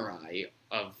samurai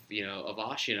of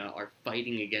Ashina are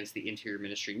fighting against the Interior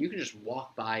Ministry. And you can just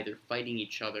walk by; they're fighting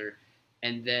each other,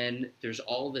 and then there's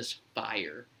all this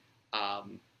fire,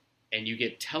 and you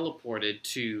get teleported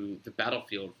to the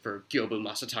battlefield for Gyobu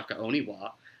Masataka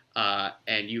Oniwa,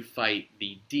 and you fight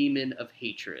the Demon of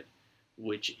Hatred,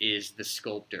 which is the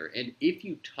sculptor. And if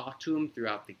you talk to him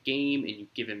throughout the game and you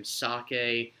give him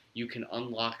sake, you can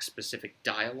unlock specific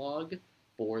dialogue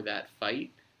for that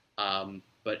fight.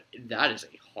 But that is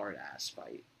a hard-ass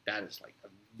fight. That is like a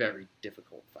very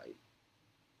difficult fight.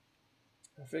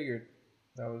 I figured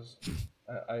that was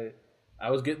I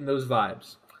was getting those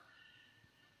vibes.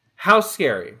 How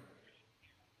scary?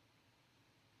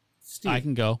 Steve. I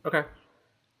can go. Okay.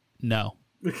 No.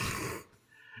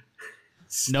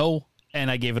 No,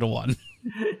 and I gave it a 1.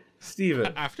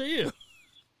 Steven. After you.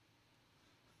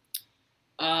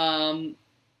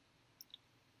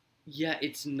 Yeah,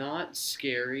 it's not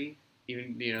scary.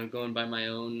 Even going by my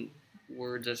own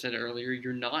words, I said earlier,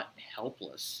 you're not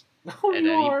helpless. Oh, at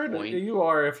you any are. point. You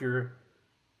are if you're.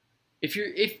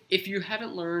 If you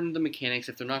haven't learned the mechanics,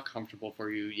 if they're not comfortable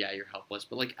for you, yeah, you're helpless.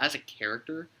 But like as a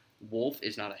character, Wolf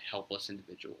is not a helpless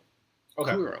individual.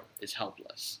 Okay. Kuro is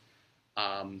helpless.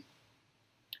 I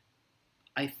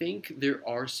think there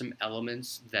are some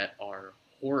elements that are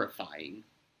horrifying.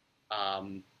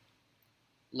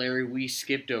 Larry, we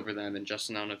skipped over them, and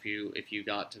Justin, I don't know if you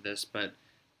got to this, but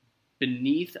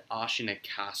beneath Ashina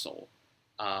Castle,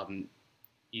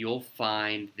 you'll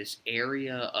find this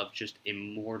area of just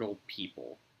immortal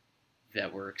people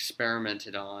that were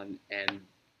experimented on, and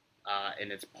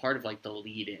it's part of like the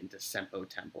lead-in to Senpo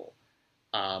Temple.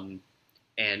 And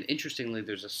interestingly,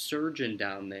 there's a surgeon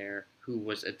down there who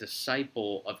was a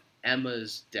disciple of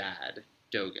Emma's dad,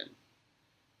 Dogen.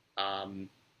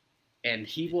 And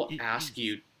he will ask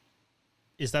you...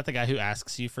 Is that the guy who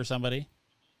asks you for somebody?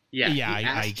 Yeah, he I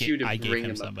asks you to gave bring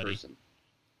him him somebody. a person.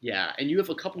 Yeah, and you have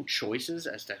a couple choices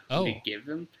as to who to give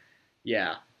him.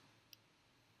 Yeah.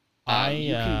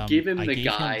 You can give him the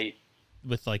guy...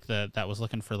 with like that was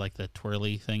looking for like the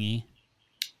twirly thingy.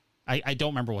 I don't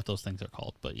remember what those things are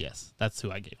called, but yes, that's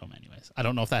who I gave him anyways. I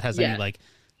don't know if that has any like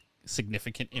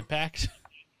significant impact.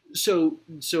 So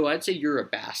I'd say you're a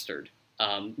bastard.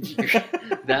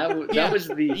 That was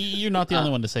the... You're not the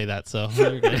only one to say that, so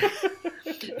you're good.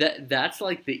 That's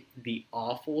like the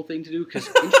awful thing to do, because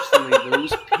interestingly,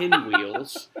 those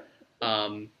pinwheels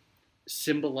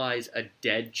symbolize a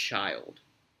dead child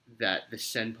that the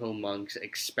Senpo monks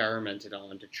experimented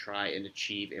on to try and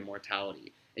achieve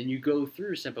immortality. And you go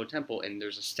through Senpo Temple, and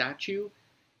there's a statue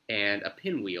and a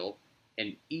pinwheel,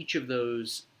 and each of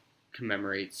those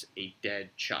commemorates a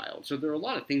dead child. So there are a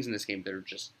lot of things in this game that are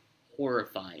just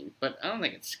horrifying, but I don't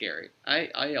think it's scary.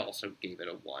 I also gave it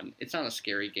a 1. It's not a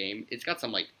scary game. It's got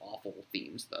some like awful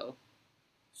themes though.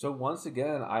 So once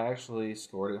again, I actually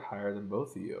scored it higher than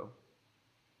both of you.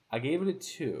 I gave it a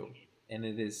 2, and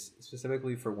it is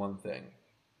specifically for one thing.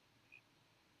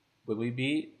 Would we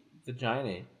beat the Giant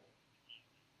Ape?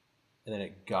 and then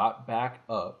it got back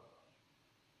up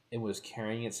and was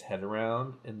carrying its head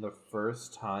around, and the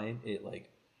first time it like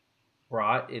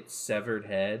brought its severed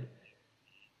head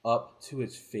up to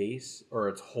its face or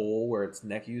its hole where its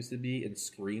neck used to be and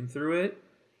screamed through it,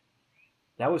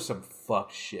 that was some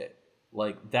fuck shit.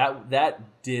 Like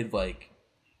that did like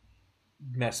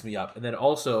mess me up. And then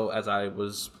also, as I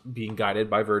was being guided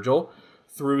by Virgil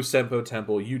through Senpo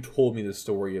Temple, you told me the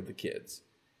story of the kids.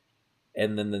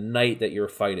 And then the night that you're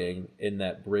fighting in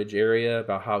that bridge area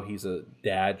about how he's a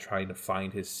dad trying to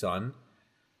find his son,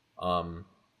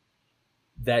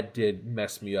 that did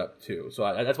mess me up too. So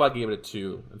that's why I gave it a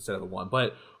 2 instead of a 1.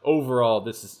 But overall,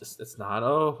 it's not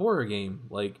a horror game.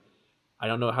 Like, I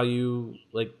don't know how you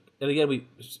like. And again,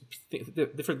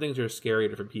 different things are scary to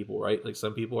different people, right? Like,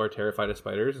 some people are terrified of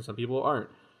spiders and some people aren't.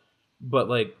 But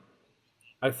like,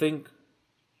 I think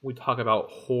we talk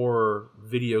about horror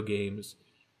video games,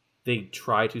 they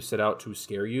try to set out to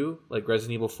scare you. Like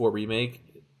Resident Evil 4 Remake,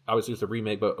 obviously it's a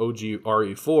remake, but OG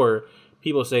RE4,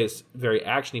 people say it's very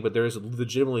actiony, but there's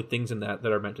legitimately things in that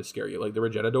are meant to scare you. Like the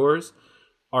Regenadors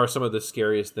are some of the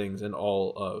scariest things in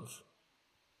all of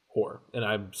horror. And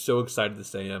I'm so excited to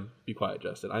say them. Be quiet,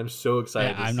 Justin. I'm so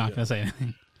excited. Yeah, I'm not going to say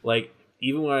anything. Like,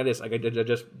 even when I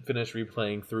just finished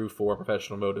replaying through 4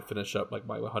 professional mode to finish up like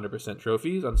my 100%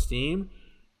 trophies on Steam,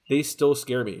 they still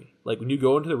scare me. Like, when you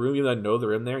go into the room, even though I know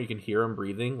they're in there, you can hear them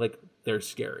breathing. Like, they're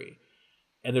scary.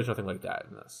 And there's nothing like that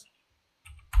in this.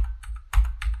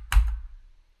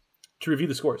 To review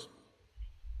the scores.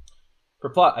 For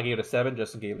plot, I gave it a 7.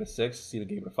 Justin gave it a 6. Steven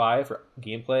gave it a 5. For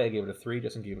gameplay, I gave it a 3.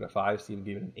 Justin gave it a 5. Steven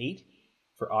gave it an 8.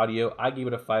 For audio, I gave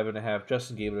it a 5.5.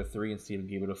 Justin gave it a 3, and Steven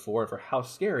gave it a 4. And for how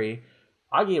scary,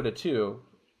 I gave it a 2.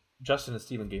 Justin and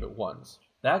Steven gave it 1s.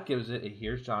 That gives it a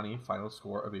Here's Johnny final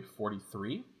score of a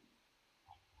 43.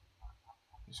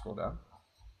 You scroll down.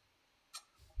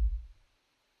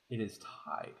 It is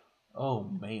tied. Oh,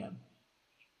 man.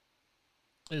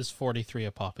 Is 43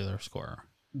 a popular score?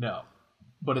 No.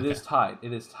 But it is tied.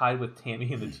 It is tied with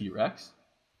Tammy and the T-Rex.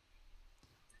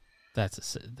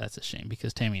 That's a shame,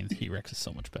 because Tammy and the T-Rex is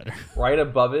so much better. Right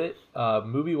above it,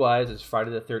 movie-wise, is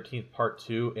Friday the 13th Part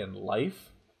 2 and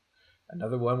Life.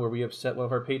 Another one where we upset one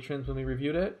of our patrons when we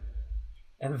reviewed it.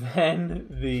 And then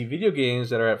the video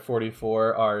games that are at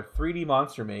 44 are 3D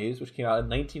Monster Maze, which came out in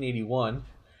 1981.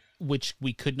 Which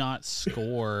we could not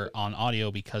score on audio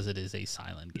because it is a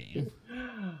silent game.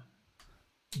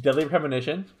 Deadly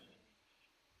Premonition.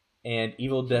 And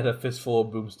Evil Dead: A Fistful of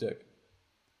Boomstick.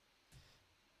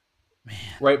 Man.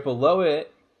 Right below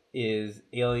it is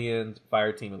Aliens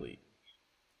Fireteam Elite.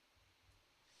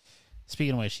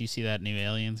 Speaking of which, you see that new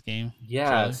Aliens game? Yeah,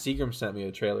 trailer? Seagram sent me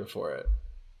a trailer for it.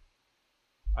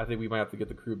 I think we might have to get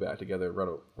the crew back together and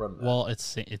run that. Well,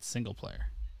 it's single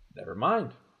player. Never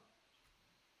mind.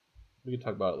 We can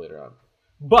talk about it later on.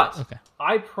 But Okay.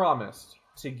 I promised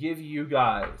to give you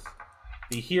guys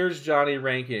the Here's Johnny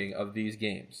ranking of these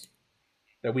games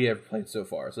that we have played so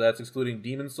far. So that's excluding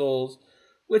Demon's Souls,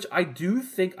 which I do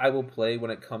think I will play when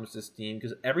it comes to Steam,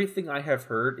 because everything I have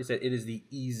heard is that it is the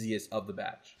easiest of the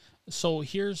batch. So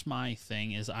here's my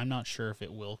thing: is I'm not sure if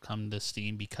it will come to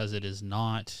Steam because it is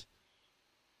not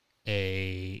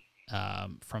a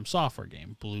From Software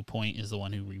game. Blue Point is the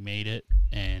one who remade it,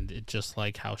 and it, just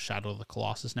like how Shadow of the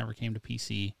Colossus never came to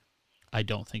PC, I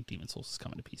don't think Demon's Souls is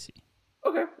coming to PC.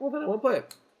 Okay, well then I won't play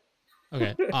it.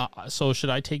 Okay, so should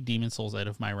I take Demon's Souls out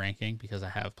of my ranking because I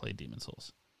have played Demon's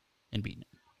Souls and beaten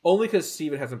it? Only because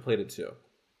Steven hasn't played it too.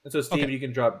 And so, Steven, Okay. you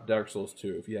can drop Dark Souls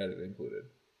 2 if you had it included.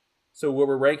 So what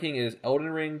we're ranking is Elden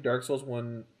Ring, Dark Souls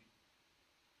 1...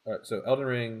 Alright, so Elden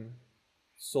Ring,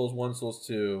 Souls 1, Souls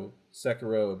 2,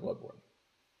 Sekiro, and Bloodborne.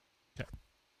 Okay.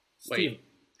 Steve, Wait,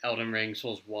 Elden Ring,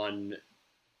 Souls 1,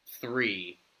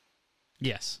 3,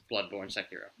 Yes. Bloodborne,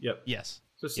 Sekiro. Yep. Yes.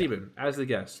 So, Steven, as the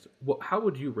guest, how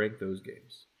would you rank those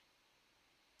games?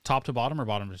 Top to bottom or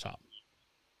bottom to top?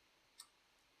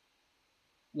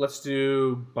 Let's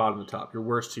do bottom to top. Your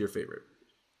worst to your favorite.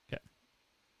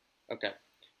 Okay.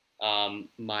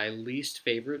 My least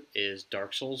favorite is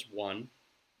Dark Souls 1,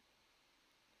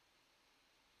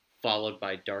 followed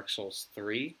by Dark Souls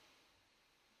 3,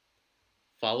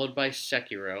 followed by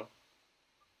Sekiro,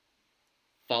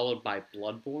 followed by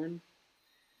Bloodborne,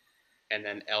 and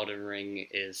then Elden Ring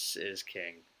is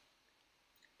king.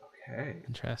 Okay.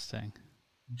 Interesting.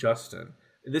 Justin.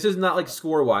 This is not like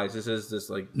score-wise. This is just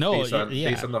like No, based on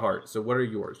yeah. the heart. So what are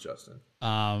yours, Justin?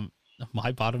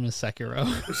 My bottom is Sekiro,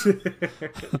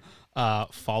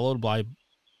 followed by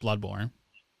Bloodborne,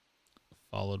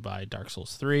 followed by Dark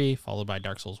Souls 3, followed by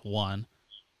Dark Souls 1,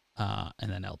 and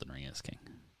then Elden Ring is king.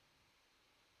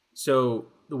 So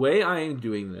the way I am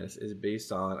doing this is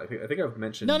based on. I think I've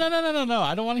mentioned. No.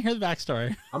 I don't want to hear the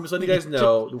backstory. I'm just letting you guys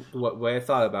know the way I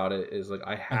thought about it is like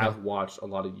I have watched a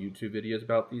lot of YouTube videos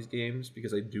about these games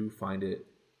because I do find it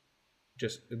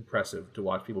just impressive to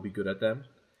watch people be good at them.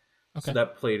 Okay. So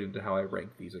that played into how I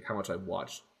rank these, like how much I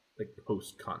watched like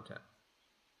post content.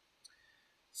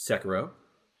 Sekiro.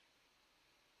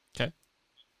 Okay.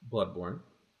 Bloodborne.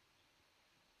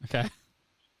 Okay.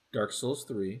 Dark Souls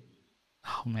 3.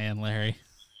 Oh man, Larry.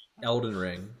 Elden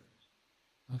Ring.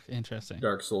 Okay, interesting.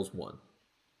 Dark Souls 1.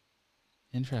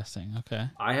 Interesting. Okay.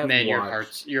 I have Man,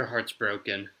 watched, your heart's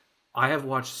broken. I have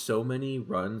watched so many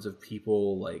runs of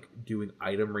people like doing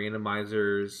item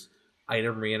randomizers.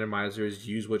 Item randomizers,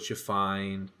 use what you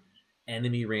find.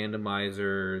 Enemy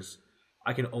randomizers.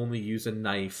 I can only use a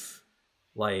knife.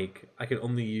 Like I can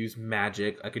only use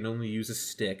magic. I can only use a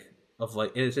stick. Of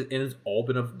like, and it's all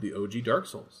been of the OG Dark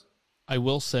Souls. I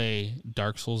will say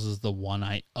Dark Souls is the one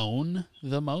I own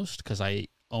the most because I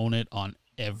own it on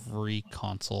every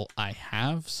console I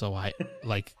have. So I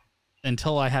like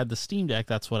until I had the Steam Deck,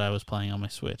 that's what I was playing on my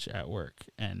Switch at work.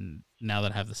 And now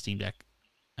that I have the Steam Deck,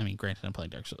 I mean, granted, I'm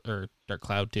playing Dark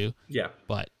Cloud too. Yeah,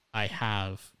 but I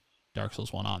have Dark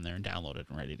Souls 1 on there and downloaded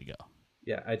and ready to go.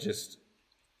 Yeah,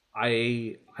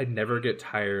 I never get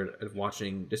tired of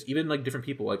watching just even like different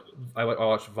people. Like I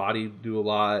watch Vadi do a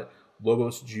lot.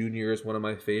 Lobos Jr. is one of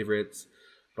my favorites.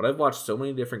 But I've watched so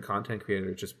many different content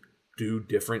creators just do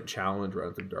different challenge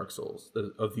runs of Dark Souls,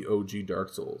 of the OG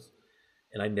Dark Souls.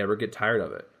 And I never get tired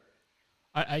of it.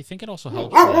 I think it also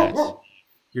helps that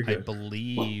You're good. I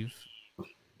believe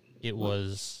it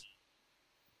was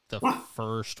the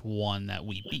first one that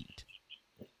we beat.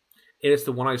 And it's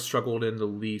the one I struggled in the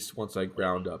least once I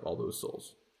ground up all those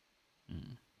souls.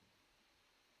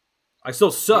 I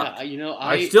still suck. Yeah,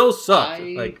 I still suck.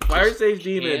 Like Fire Sage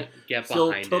Demon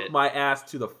still took it. my ass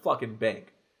to the fucking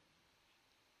bank.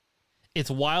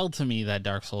 It's wild to me that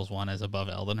Dark Souls 1 is above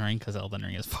Elden Ring because Elden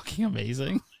Ring is fucking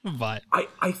amazing. But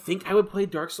I think I would play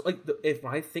Dark Souls. Like if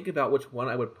I think about which one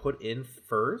I would put in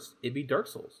first, it'd be Dark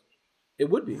Souls. It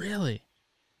would be. Really?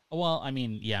 Well, I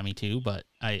mean, yeah, me too. But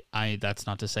I that's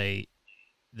not to say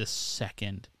the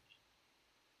second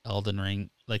Elden Ring,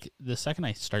 like the second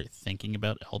I start thinking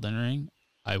about Elden Ring,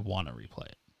 I want to replay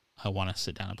it. I want to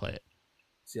sit down and play it.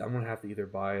 See, I'm gonna have to either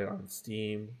buy it on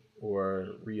Steam or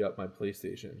re-up my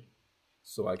PlayStation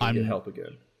so I can get help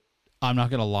again. I'm not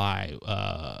gonna lie.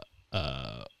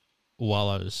 While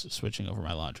I was switching over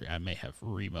my laundry, I may have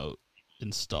remote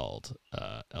installed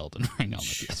Elden Ring on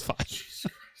the PS5.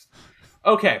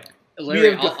 Okay,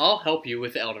 Larry, I'll help you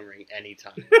with Elden Ring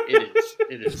anytime. It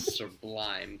is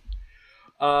sublime.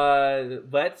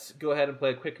 Let's go ahead and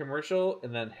play a quick commercial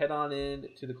and then head on in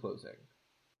to the closing.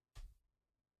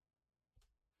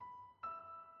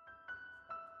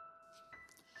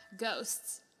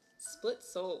 Ghosts, Split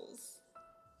souls,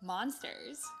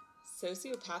 monsters,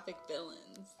 sociopathic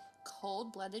villains,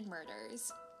 cold-blooded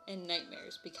murders. and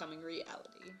nightmares becoming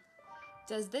reality.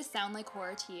 Does this sound like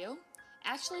horror to you?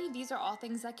 Actually, these are all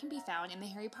things that can be found in the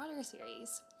Harry Potter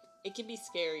series. It can be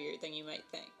scarier than you might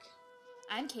think.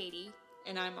 I'm Katie,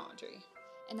 And I'm Audrey.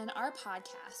 and on our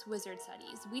podcast, Wizard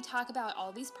Studies, we talk about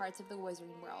all these parts of the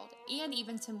wizarding world, and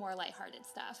even some more lighthearted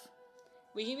stuff.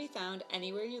 We can be found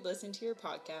anywhere you listen to your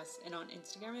podcasts and on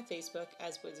Instagram and Facebook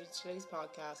as Wizard Studies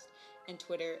Podcast and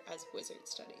Twitter as Wizard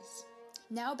Studies.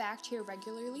 Now back to your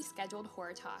regularly scheduled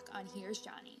horror talk on Here's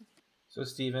Johnny. So,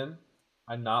 Steven,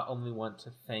 I not only want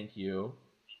to thank you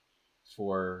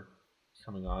for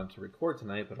coming on to record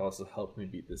tonight, but also helping me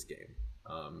beat this game.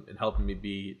 And helping me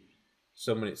beat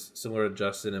so many, similar to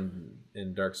Justin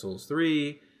in Dark Souls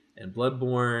 3 and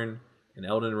Bloodborne and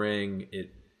Elden Ring. It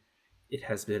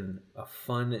has been a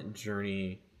fun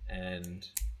journey, and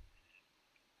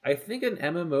I think an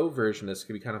MMO version of this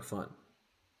could be kind of fun.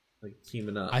 Like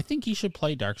teaming up. I think you should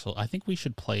play Dark Souls. I think we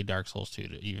should play Dark Souls 2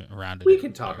 to even round it. We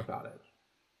can talk about it.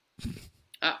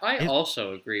 I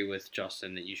also agree with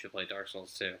Justin that you should play Dark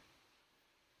Souls 2.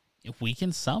 If we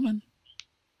can summon,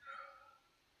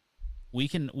 we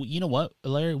can. You know what,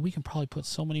 Larry? We can probably put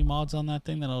so many mods on that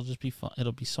thing that it'll just be fun.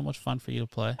 It'll be so much fun for you to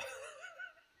play.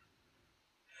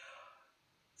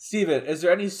 Steven, is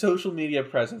there any social media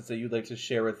presence that you'd like to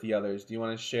share with the others? Do you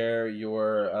want to share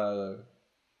your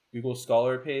Google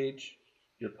Scholar page,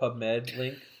 your PubMed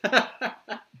link?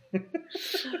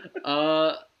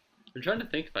 I'm trying to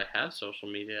think if I have social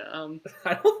media.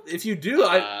 I don't. If you do,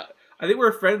 I think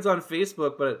we're friends on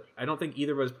Facebook, but I don't think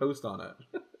either of us post on it.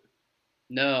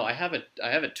 No, I have a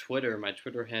Twitter. My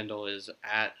Twitter handle is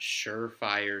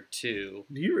 @Surefire2. Do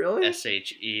you really?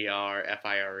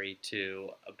 SHERFIRE2.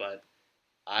 But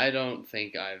I don't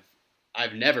think I've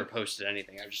I've never posted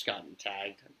anything. I've just gotten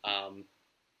tagged.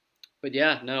 But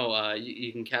yeah, no,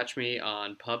 you can catch me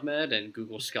on PubMed and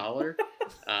Google Scholar.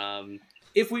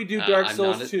 If we do Dark I'm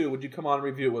Souls not 2, would you come on and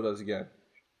review it with us again?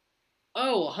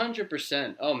 Oh,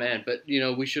 100%. Oh man, but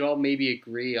we should all maybe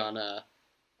agree on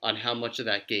how much of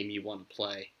that game you want to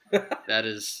play. That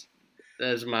is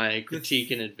my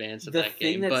critique in advance of that game. The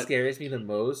thing that But scares me the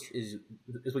most is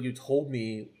what you told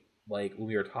me, like, when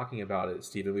we were talking about it,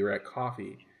 Steven. We were at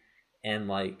coffee, and,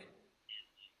 like,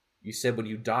 you said when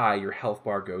you die, your health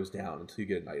bar goes down until you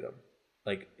get an item.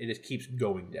 Like, it just keeps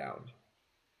going down.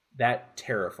 That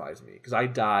terrifies me, because I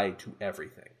die to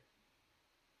everything.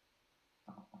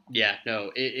 yeah,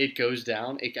 no, it goes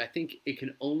down. I think it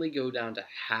can only go down to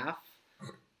half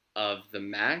of the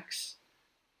max.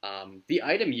 The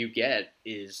item you get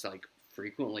is like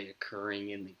frequently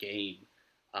occurring in the game.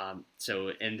 And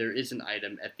there is an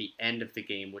item at the end of the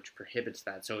game which prohibits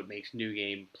that, so it makes New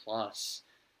Game Plus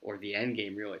or the end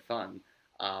game really fun.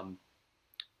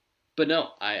 But no,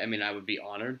 I mean, I would be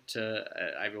honored to.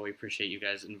 I really appreciate you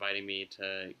guys inviting me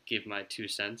to give my 2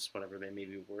 cents, whatever they may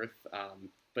be worth.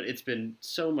 But it's been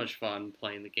so much fun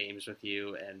playing the games with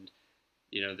you, and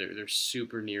they're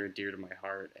super near and dear to my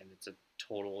heart, and it's a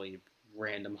totally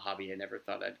random hobby I never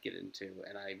thought I'd get into.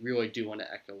 And I really do want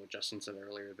to echo what Justin said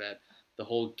earlier, that the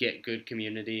whole Get Good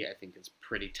community, I think, is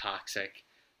pretty toxic.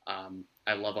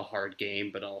 I love a hard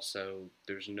game, but also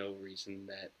there's no reason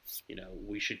that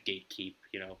we should gatekeep.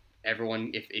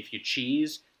 Everyone, if you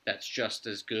cheese, that's just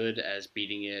as good as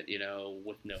beating it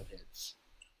with no hits.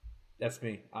 That's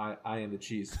me. I am the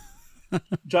cheese.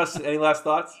 Justin, any last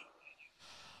thoughts?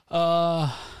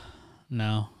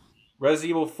 No.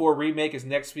 Resident Evil 4 Remake is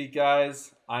next week,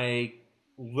 guys. I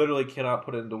literally cannot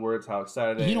put it into words how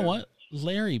excited I am. You know what,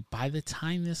 Larry? By the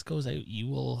time this goes out, you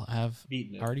will have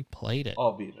already played it.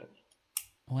 I'll beat it.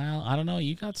 Well, I don't know.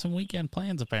 You got some weekend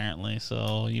plans apparently,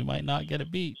 so you might not get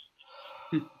it beat.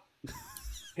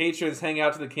 Patrons, hang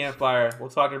out to the campfire. We'll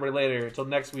talk to everybody later. Until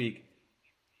next week,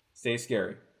 stay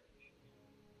scary.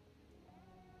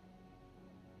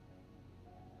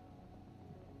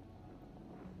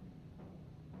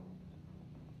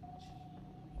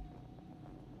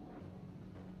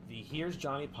 The Here's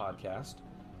Johnny podcast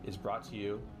is brought to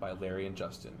you by Larry and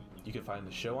Justin. You can find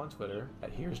the show on Twitter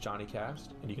at Here's JohnnyCast,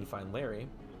 and you can find Larry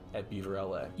at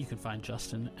BeaverLA. You can find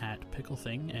Justin at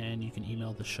PickleThing, and you can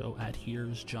email the show at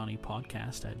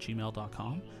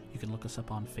here'sjohnnypodcast@gmail.com. You can look us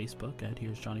up on Facebook at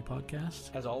Here's Johnny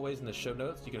Podcast. As always, in the show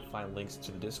notes, you can find links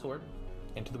to the Discord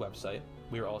and to the website.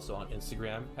 We are also on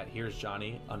Instagram at Here's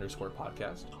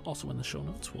Johnny_podcast. Also in the show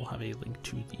notes, we'll have a link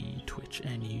to the Twitch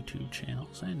and YouTube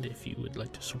channels. And if you would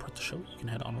like to support the show, you can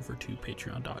head on over to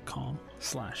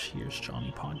patreon.com/Here's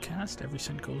Johnny Podcast. Every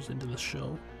cent goes into the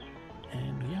show.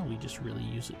 And yeah, we just really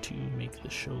use it to make the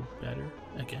show better.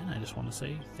 Again, I just want to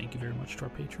say thank you very much to our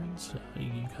patrons.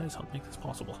 You guys help make this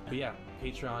possible. But yeah,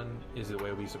 Patreon is the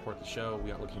way we support the show.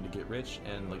 We aren't looking to get rich.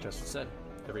 And like Justin said,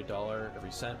 every dollar,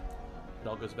 every cent, it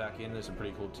all goes back in. There's some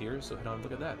pretty cool tiers, so head on and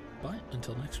look at that. But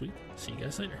until next week, see you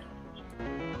guys later.